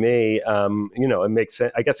to me. It makes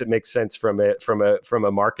sense. I guess it makes sense from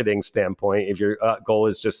a marketing standpoint. If your goal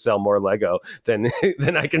is just sell more Lego, then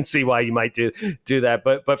I can see why you might do that.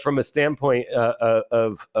 But from a standpoint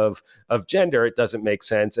of gender, it doesn't make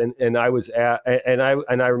sense. And I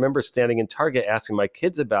remember standing in Target asking my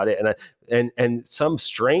kids about it, and some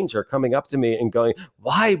stranger coming up to me and going,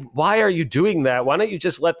 why are you doing that? Why don't you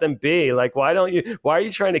just let them be? Like, why are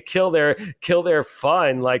you trying to kill their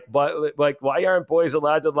fun? Like why aren't boys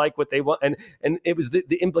allowed to like what they want? And it was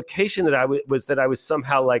the implication that I was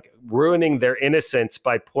somehow like ruining their innocence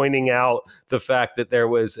by pointing out the fact that there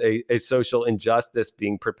was a social injustice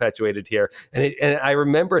being perpetuated here. And I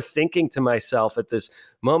remember thinking to myself at this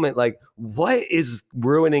moment, like, what is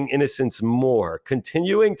ruining innocence more?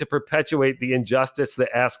 Continuing to perpetuate the injustice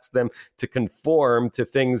that asks them to conform to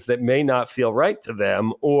things that may not feel right to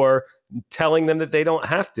them, or telling them that they don't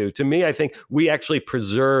have to? To me, I think we actually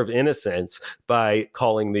preserve innocence by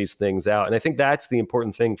calling these things out. And I think that's the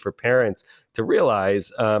important thing for parents to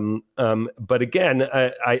realize. But again,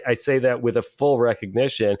 I say that with a full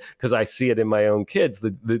recognition, because I see it in my own kids,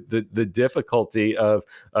 the difficulty of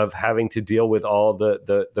having to deal with all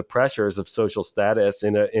the pressures of social status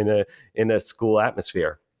in a school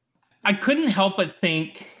atmosphere. I couldn't help but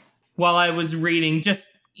think while I was reading, just,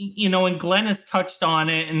 and Glenn has touched on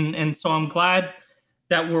it, and so I'm glad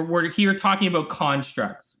that we're here talking about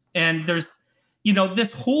constructs. And there's,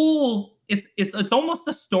 this whole, it's almost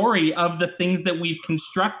a story of the things that we've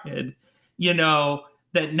constructed,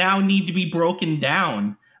 that now need to be broken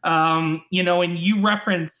down. And you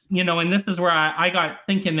reference, and this is where I got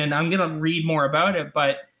thinking, and I'm going to read more about it,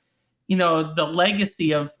 but the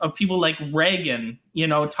legacy of people like Reagan,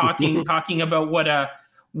 talking about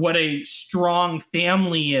what a strong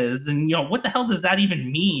family is, and what the hell does that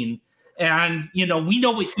even mean? And we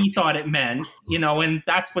know what he thought it meant, and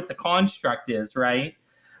that's what the construct is, right?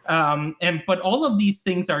 But all of these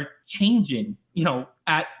things are changing,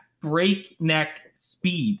 at breakneck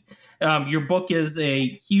speed. Your book is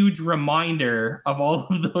a huge reminder of all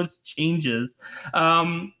of those changes,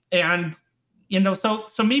 and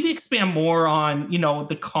so maybe expand more on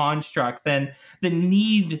the constructs and the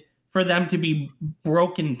need for them to be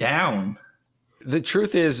broken down. The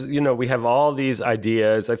truth is, we have all these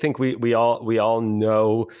ideas. I think we all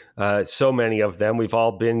know so many of them. We've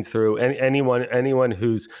all been through. Anyone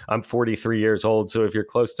who's, I'm 43 years old, so if you're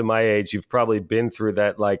close to my age, you've probably been through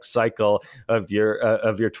that like cycle of your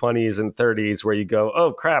 20s and 30s where you go,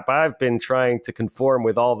 oh crap, I've been trying to conform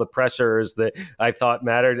with all the pressures that I thought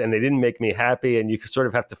mattered, and they didn't make me happy. And you sort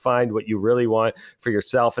of have to find what you really want for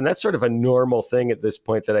yourself, and that's sort of a normal thing at this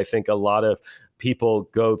point that I think a lot of people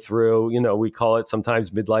go through. We call it sometimes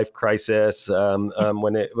midlife crisis,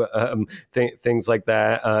 when things like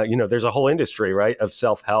that. There's a whole industry, right, of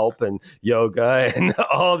self-help and yoga and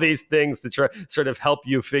all these things to try sort of help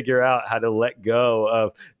you figure out how to let go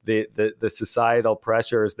of the societal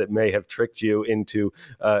pressures that may have tricked you into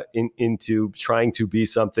trying to be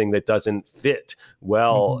something that doesn't fit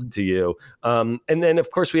well to you. And then, of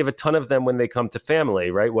course, we have a ton of them when they come to family,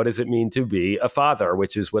 right? What does it mean to be a father,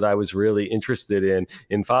 which is what I was really interested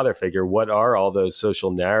in Father Figure. What are all those social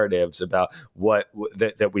narratives about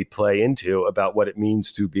that we play into about what it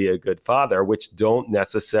means to be a good father, which don't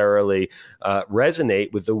necessarily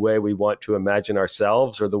resonate with the way we want to imagine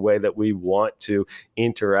ourselves or the way that we want to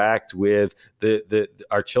interact interact with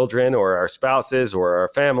our children or our spouses or our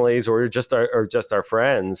families or just our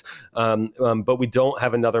friends. But we don't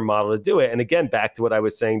have another model to do it. And again, back to what I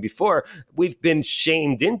was saying before, we've been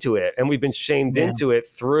shamed into it, and we've been shamed into it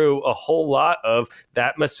through a whole lot of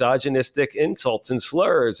that misogynistic insults and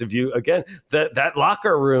slurs. If you, again, that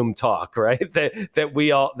locker room talk, right? That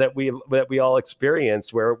we all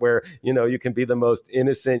experienced, where you can be the most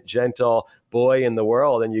innocent, gentle boy in the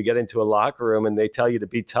world, and you get into a locker room and they tell you to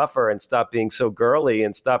be tougher and stop being so girly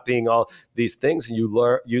and stop being all these things, and you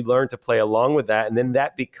learn to play along with that, and then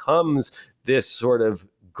that becomes this sort of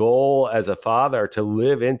goal as a father to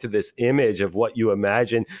live into this image of what you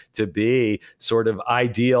imagine to be sort of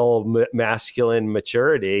ideal masculine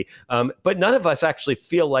maturity. But none of us actually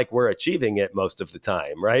feel like we're achieving it most of the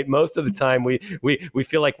time, right? Most of the time we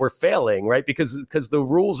feel like we're failing, right? Because the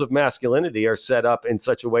rules of masculinity are set up in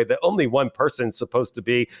such a way that only one person's supposed to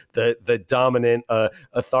be the dominant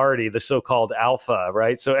authority, the so-called alpha,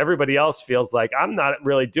 right? So everybody else feels like I'm not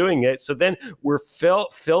really doing it. So then we're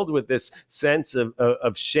filled with this sense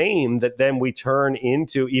of shame that then we turn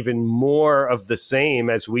into even more of the same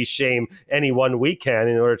as we shame anyone we can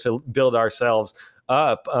in order to build ourselves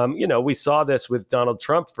up. We saw this with Donald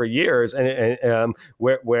Trump for years, and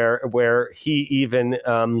where he even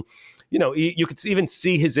you could even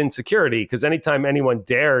see his insecurity, because anytime anyone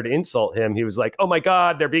dared insult him, he was like, "Oh my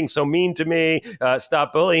God, they're being so mean to me.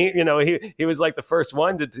 Stop bullying." He was like the first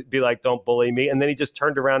one to be like, "Don't bully me," and then he just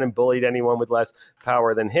turned around and bullied anyone with less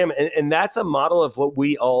power than him. And that's a model of what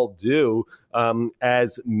we all do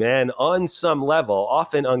as men on some level,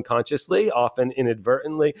 often unconsciously, often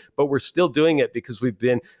inadvertently, but we're still doing it because we've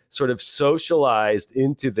been sort of socialized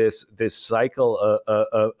into this cycle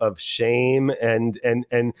of shame and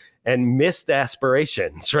missed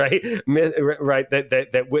aspirations, right? Right.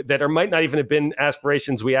 That might not even have been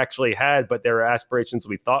aspirations we actually had, but there are aspirations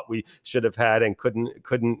we thought we should have had and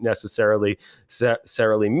couldn't necessarily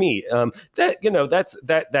meet.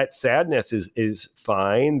 That sadness is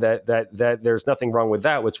fine. That there's nothing wrong with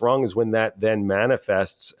that. What's wrong is when that then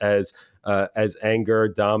manifests as anger,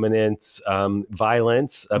 dominance,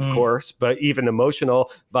 violence, of course, but even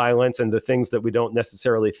emotional violence and the things that we don't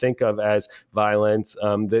necessarily think of as violence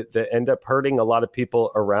that end up hurting a lot of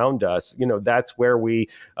people around us. That's where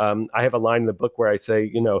I have a line in the book where I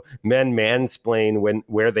say, men mansplain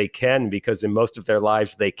where they can, because in most of their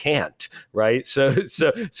lives they can't, right? So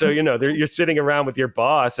you're sitting around with your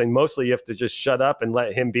boss, and mostly you have to just shut up and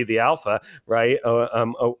let him be the alpha, right?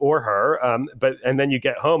 Or her. And then you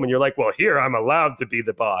get home and you're like, well, here I'm allowed to be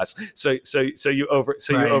the boss. So you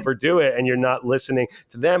overdo it, and you're not listening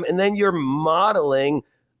to them, and then you're modeling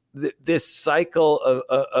this cycle of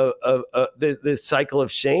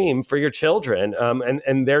shame for your children,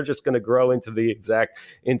 and they're just going to grow into the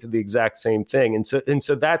exact same thing. And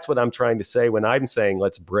so that's what I'm trying to say when I'm saying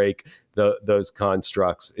let's break those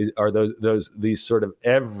constructs. Are these sort of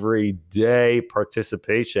everyday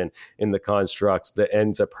participation in the constructs that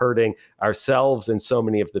ends up hurting ourselves and so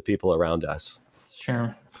many of the people around us.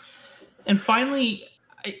 Sure. And finally,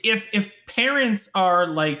 if parents are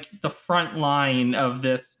like the front line of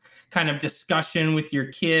this kind of discussion with your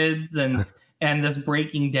kids and this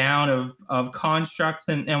breaking down of constructs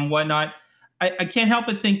and whatnot, I can't help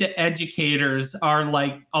but think that educators are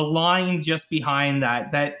like a line just behind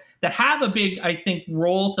that have a big, I think,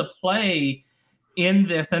 role to play in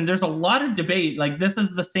this. And there's a lot of debate. Like, this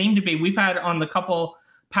is the same debate we've had on the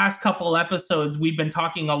past couple episodes. We've been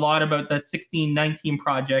talking a lot about the 1619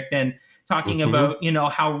 Project and talking about,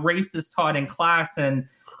 how race is taught in class and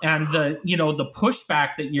the, the pushback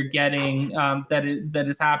that you're getting that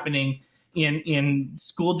is happening in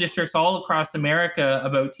school districts all across America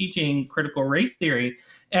about teaching critical race theory.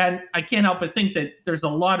 And I can't help but think that there's a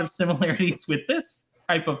lot of similarities with this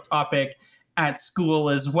type of topic at school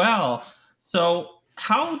as well. So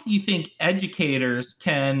how do you think educators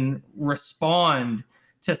can respond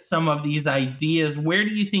to some of these ideas? Where do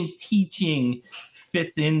you think teaching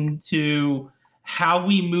fits into how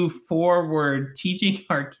we move forward teaching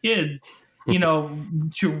our kids,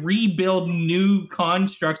 to rebuild new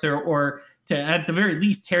constructs or to, at the very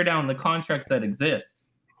least, tear down the constructs that exist?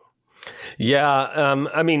 Yeah.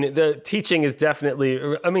 The teaching is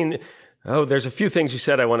definitely, there's a few things you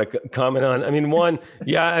said I want to comment on. One,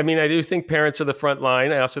 I do think parents are the front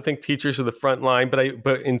line. I also think teachers are the front line,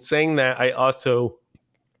 but in saying that, I also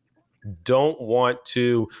don't want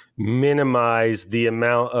to minimize the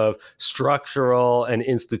amount of structural and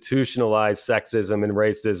institutionalized sexism and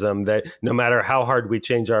racism that no matter how hard we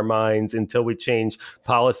change our minds, until we change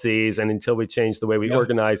policies and until we change the way we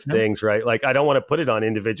organize things, right? Like, I don't want to put it on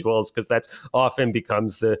individuals, because that's often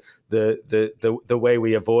becomes the way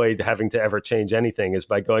we avoid having to ever change anything, is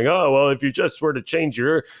by going, oh, well, if you just were to change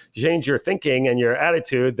your thinking and your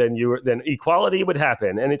attitude, then equality would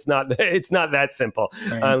happen. And it's not that simple.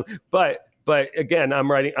 Right. But again,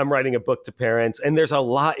 I'm writing a book to parents, and there's a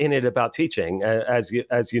lot in it about teaching. As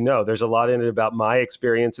you know, there's a lot in it about my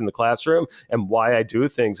experience in the classroom and why I do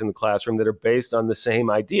things in the classroom that are based on the same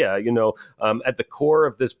idea. At the core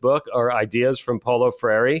of this book are ideas from Paulo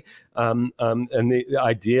Freire, and the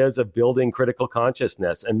ideas of building critical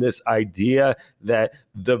consciousness, and this idea that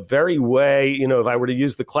the very way, if I were to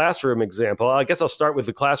use the classroom example, I guess I'll start with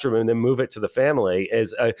the classroom and then move it to the family.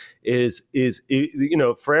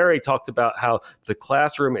 Freire talked about how the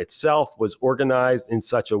classroom itself was organized in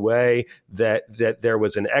such a way that there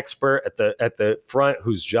was an expert at the front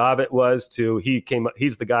whose job it was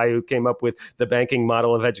he's the guy who came up with the banking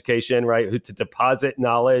model of education, right? To deposit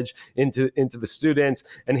knowledge into the students.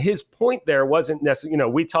 And his point there wasn't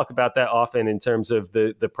necessarily, we talk about that often in terms of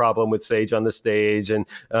the problem with Sage on the Stage, and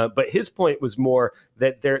but his point was more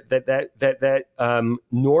that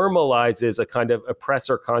normalizes a kind of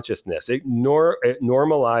oppressor consciousness. It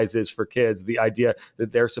normalizes for kids the idea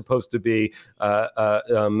that they're supposed to be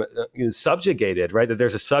subjugated, right? That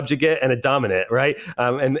there's a subjugate and a dominant, right?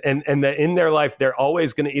 And that in their life, they're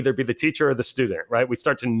always going to either be the teacher or the student, right? We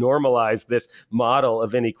start to normalize this model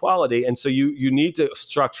of inequality. And so you need to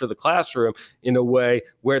structure the classroom in a way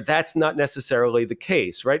where that's not necessarily the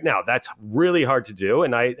case. Right now, that's really hard to do.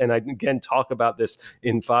 And I again talk about this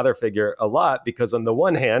in Father Figure a lot, because on the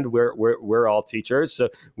one hand, we're all teachers. So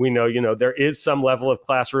we know, there is some level of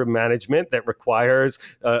classroom management that requires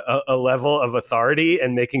a level of authority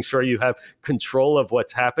and making sure you have control of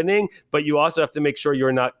what's happening. But you also have to make sure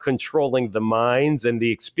you're not controlling the minds and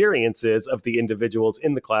the experiences of the individuals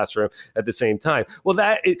in the classroom at the same time. Well,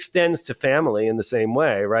 that extends to family in the same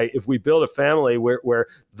way, right? If we build a family where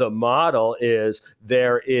the model is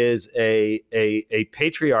there is a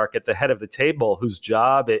patriarch at the head of the table whose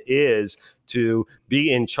job it is to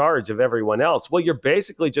be in charge of everyone else, well, you're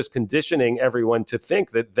basically just conditioning everyone to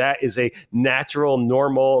think that is a natural,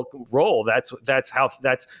 normal role. That's how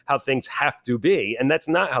things have to be, and that's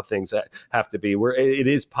not how things have to be. Where it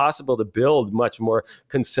is possible to build much more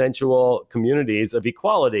consensual communities of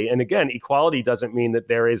equality. And again, equality doesn't mean that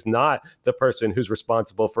there is not the person who's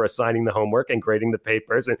responsible for assigning the homework and grading the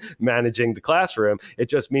papers and managing the classroom. It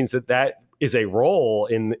just means that is a role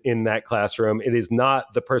in that classroom. It is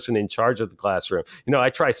not the person in charge of the classroom. I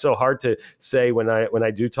try so hard to say when I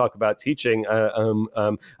do talk about teaching,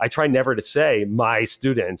 I try never to say my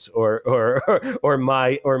students or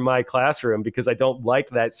my classroom, because I don't like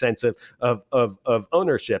that sense of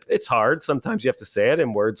ownership. It's hard. Sometimes you have to say it,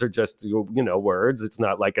 and words are just words. It's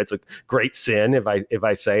not like it's a great sin if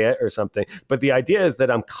I say it or something. But the idea is that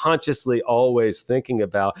I'm consciously always thinking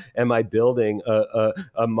about, am I building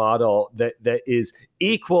a model that is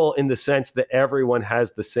equal in the sense that everyone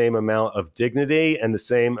has the same amount of dignity and the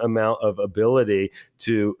same amount of ability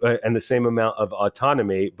to and the same amount of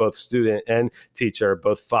autonomy, both student and teacher,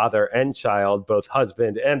 both father and child, both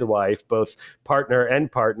husband and wife, both partner and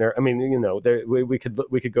partner. I mean, we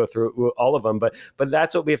could go through all of them, but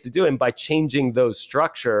that's what we have to do. And by changing those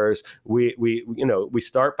structures, we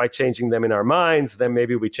start by changing them in our minds, then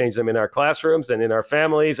maybe we change them in our classrooms and in our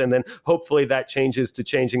families, and then hopefully that changes to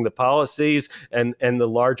changing the policies and the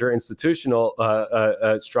larger institutional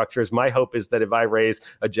structures. My hope is that if I raise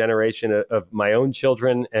a generation of my own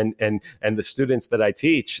children and the students that I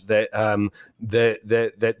teach, that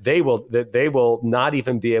they will not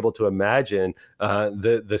even be able to imagine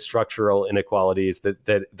the structural inequalities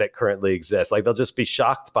that currently exist. Like, they'll just be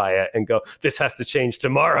shocked by it and go, "This has to change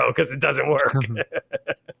tomorrow because it doesn't work."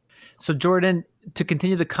 So, Jordan, to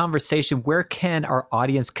continue the conversation, where can our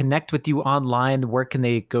audience connect with you online? Where can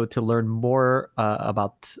they go to learn more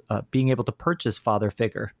about being able to purchase Father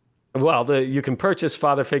Figure? Well, you can purchase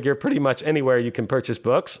Father Figure pretty much anywhere you can purchase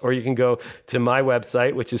books, or you can go to my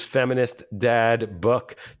website, which is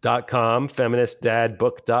feministdadbook.com,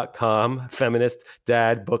 feministdadbook.com,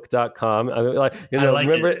 feministdadbook.com.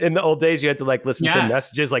 Remember in the old days, you had to listen to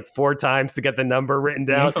messages 4 times to get the number written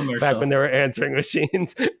down back when there were answering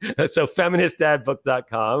machines. So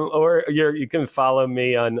feministdadbook.com, or you can follow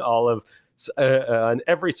me on all of On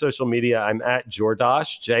every social media, I'm at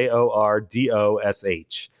Jordosh,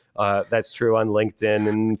 Jordosh. That's true on LinkedIn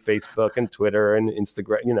and Facebook and Twitter and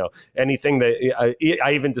Instagram. Anything that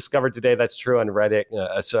I even discovered today, that's true on Reddit.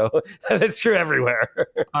 So that's true everywhere.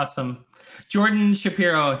 Awesome. Jordan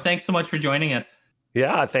Shapiro, thanks so much for joining us.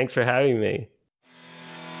 Yeah, thanks for having me.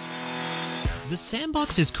 The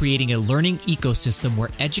Sandbox is creating a learning ecosystem where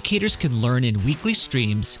educators can learn in weekly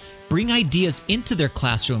streams, bring ideas into their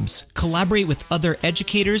classrooms, collaborate with other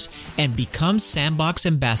educators, and become Sandbox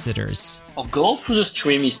ambassadors. Our goal through the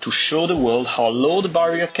stream is to show the world how low the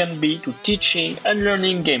barrier can be to teaching and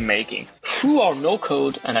learning game making through our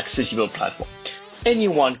no-code and accessible platform.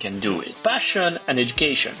 Anyone can do it. Passion and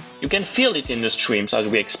education. You can feel it in the streams as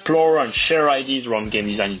we explore and share ideas around game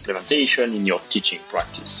design implementation in your teaching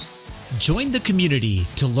practice. Join the community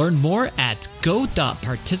to learn more at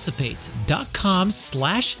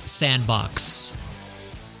go.participate.com/sandbox.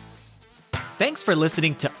 Thanks for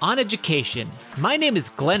listening to On Education. My name is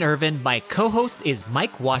Glenn Irvin. My co-host is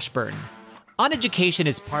Mike Washburn. On Education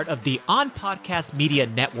is part of the On Podcast Media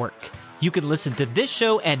Network. You can listen to this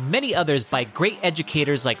show and many others by great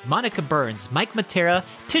educators like Monica Burns, Mike Matera,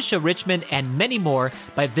 Tisha Richmond, and many more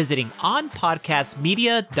by visiting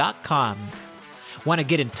onpodcastmedia.com. Want to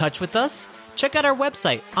get in touch with us? Check out our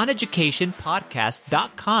website,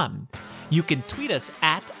 oneducationpodcast.com. You can tweet us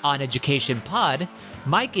at oneducationpod.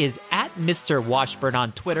 Mike is at Mr. Washburn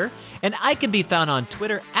on Twitter, and I can be found on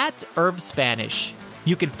Twitter at IrvSpanish.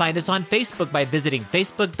 You can find us on Facebook by visiting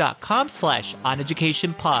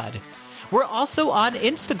facebook.com/oneducationpod. We're also on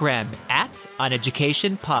Instagram at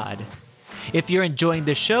oneducationpod. If you're enjoying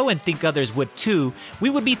the show and think others would too,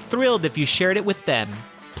 we would be thrilled if you shared it with them.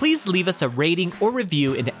 Please leave us a rating or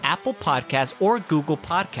review in Apple Podcasts or Google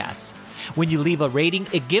Podcasts. When you leave a rating,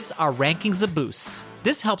 it gives our rankings a boost.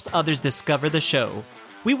 This helps others discover the show.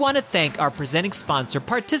 We want to thank our presenting sponsor,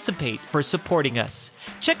 Participate, for supporting us.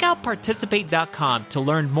 Check out participate.com to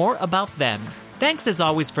learn more about them. Thanks as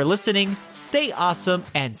always for listening, stay awesome,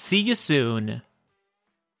 and see you soon.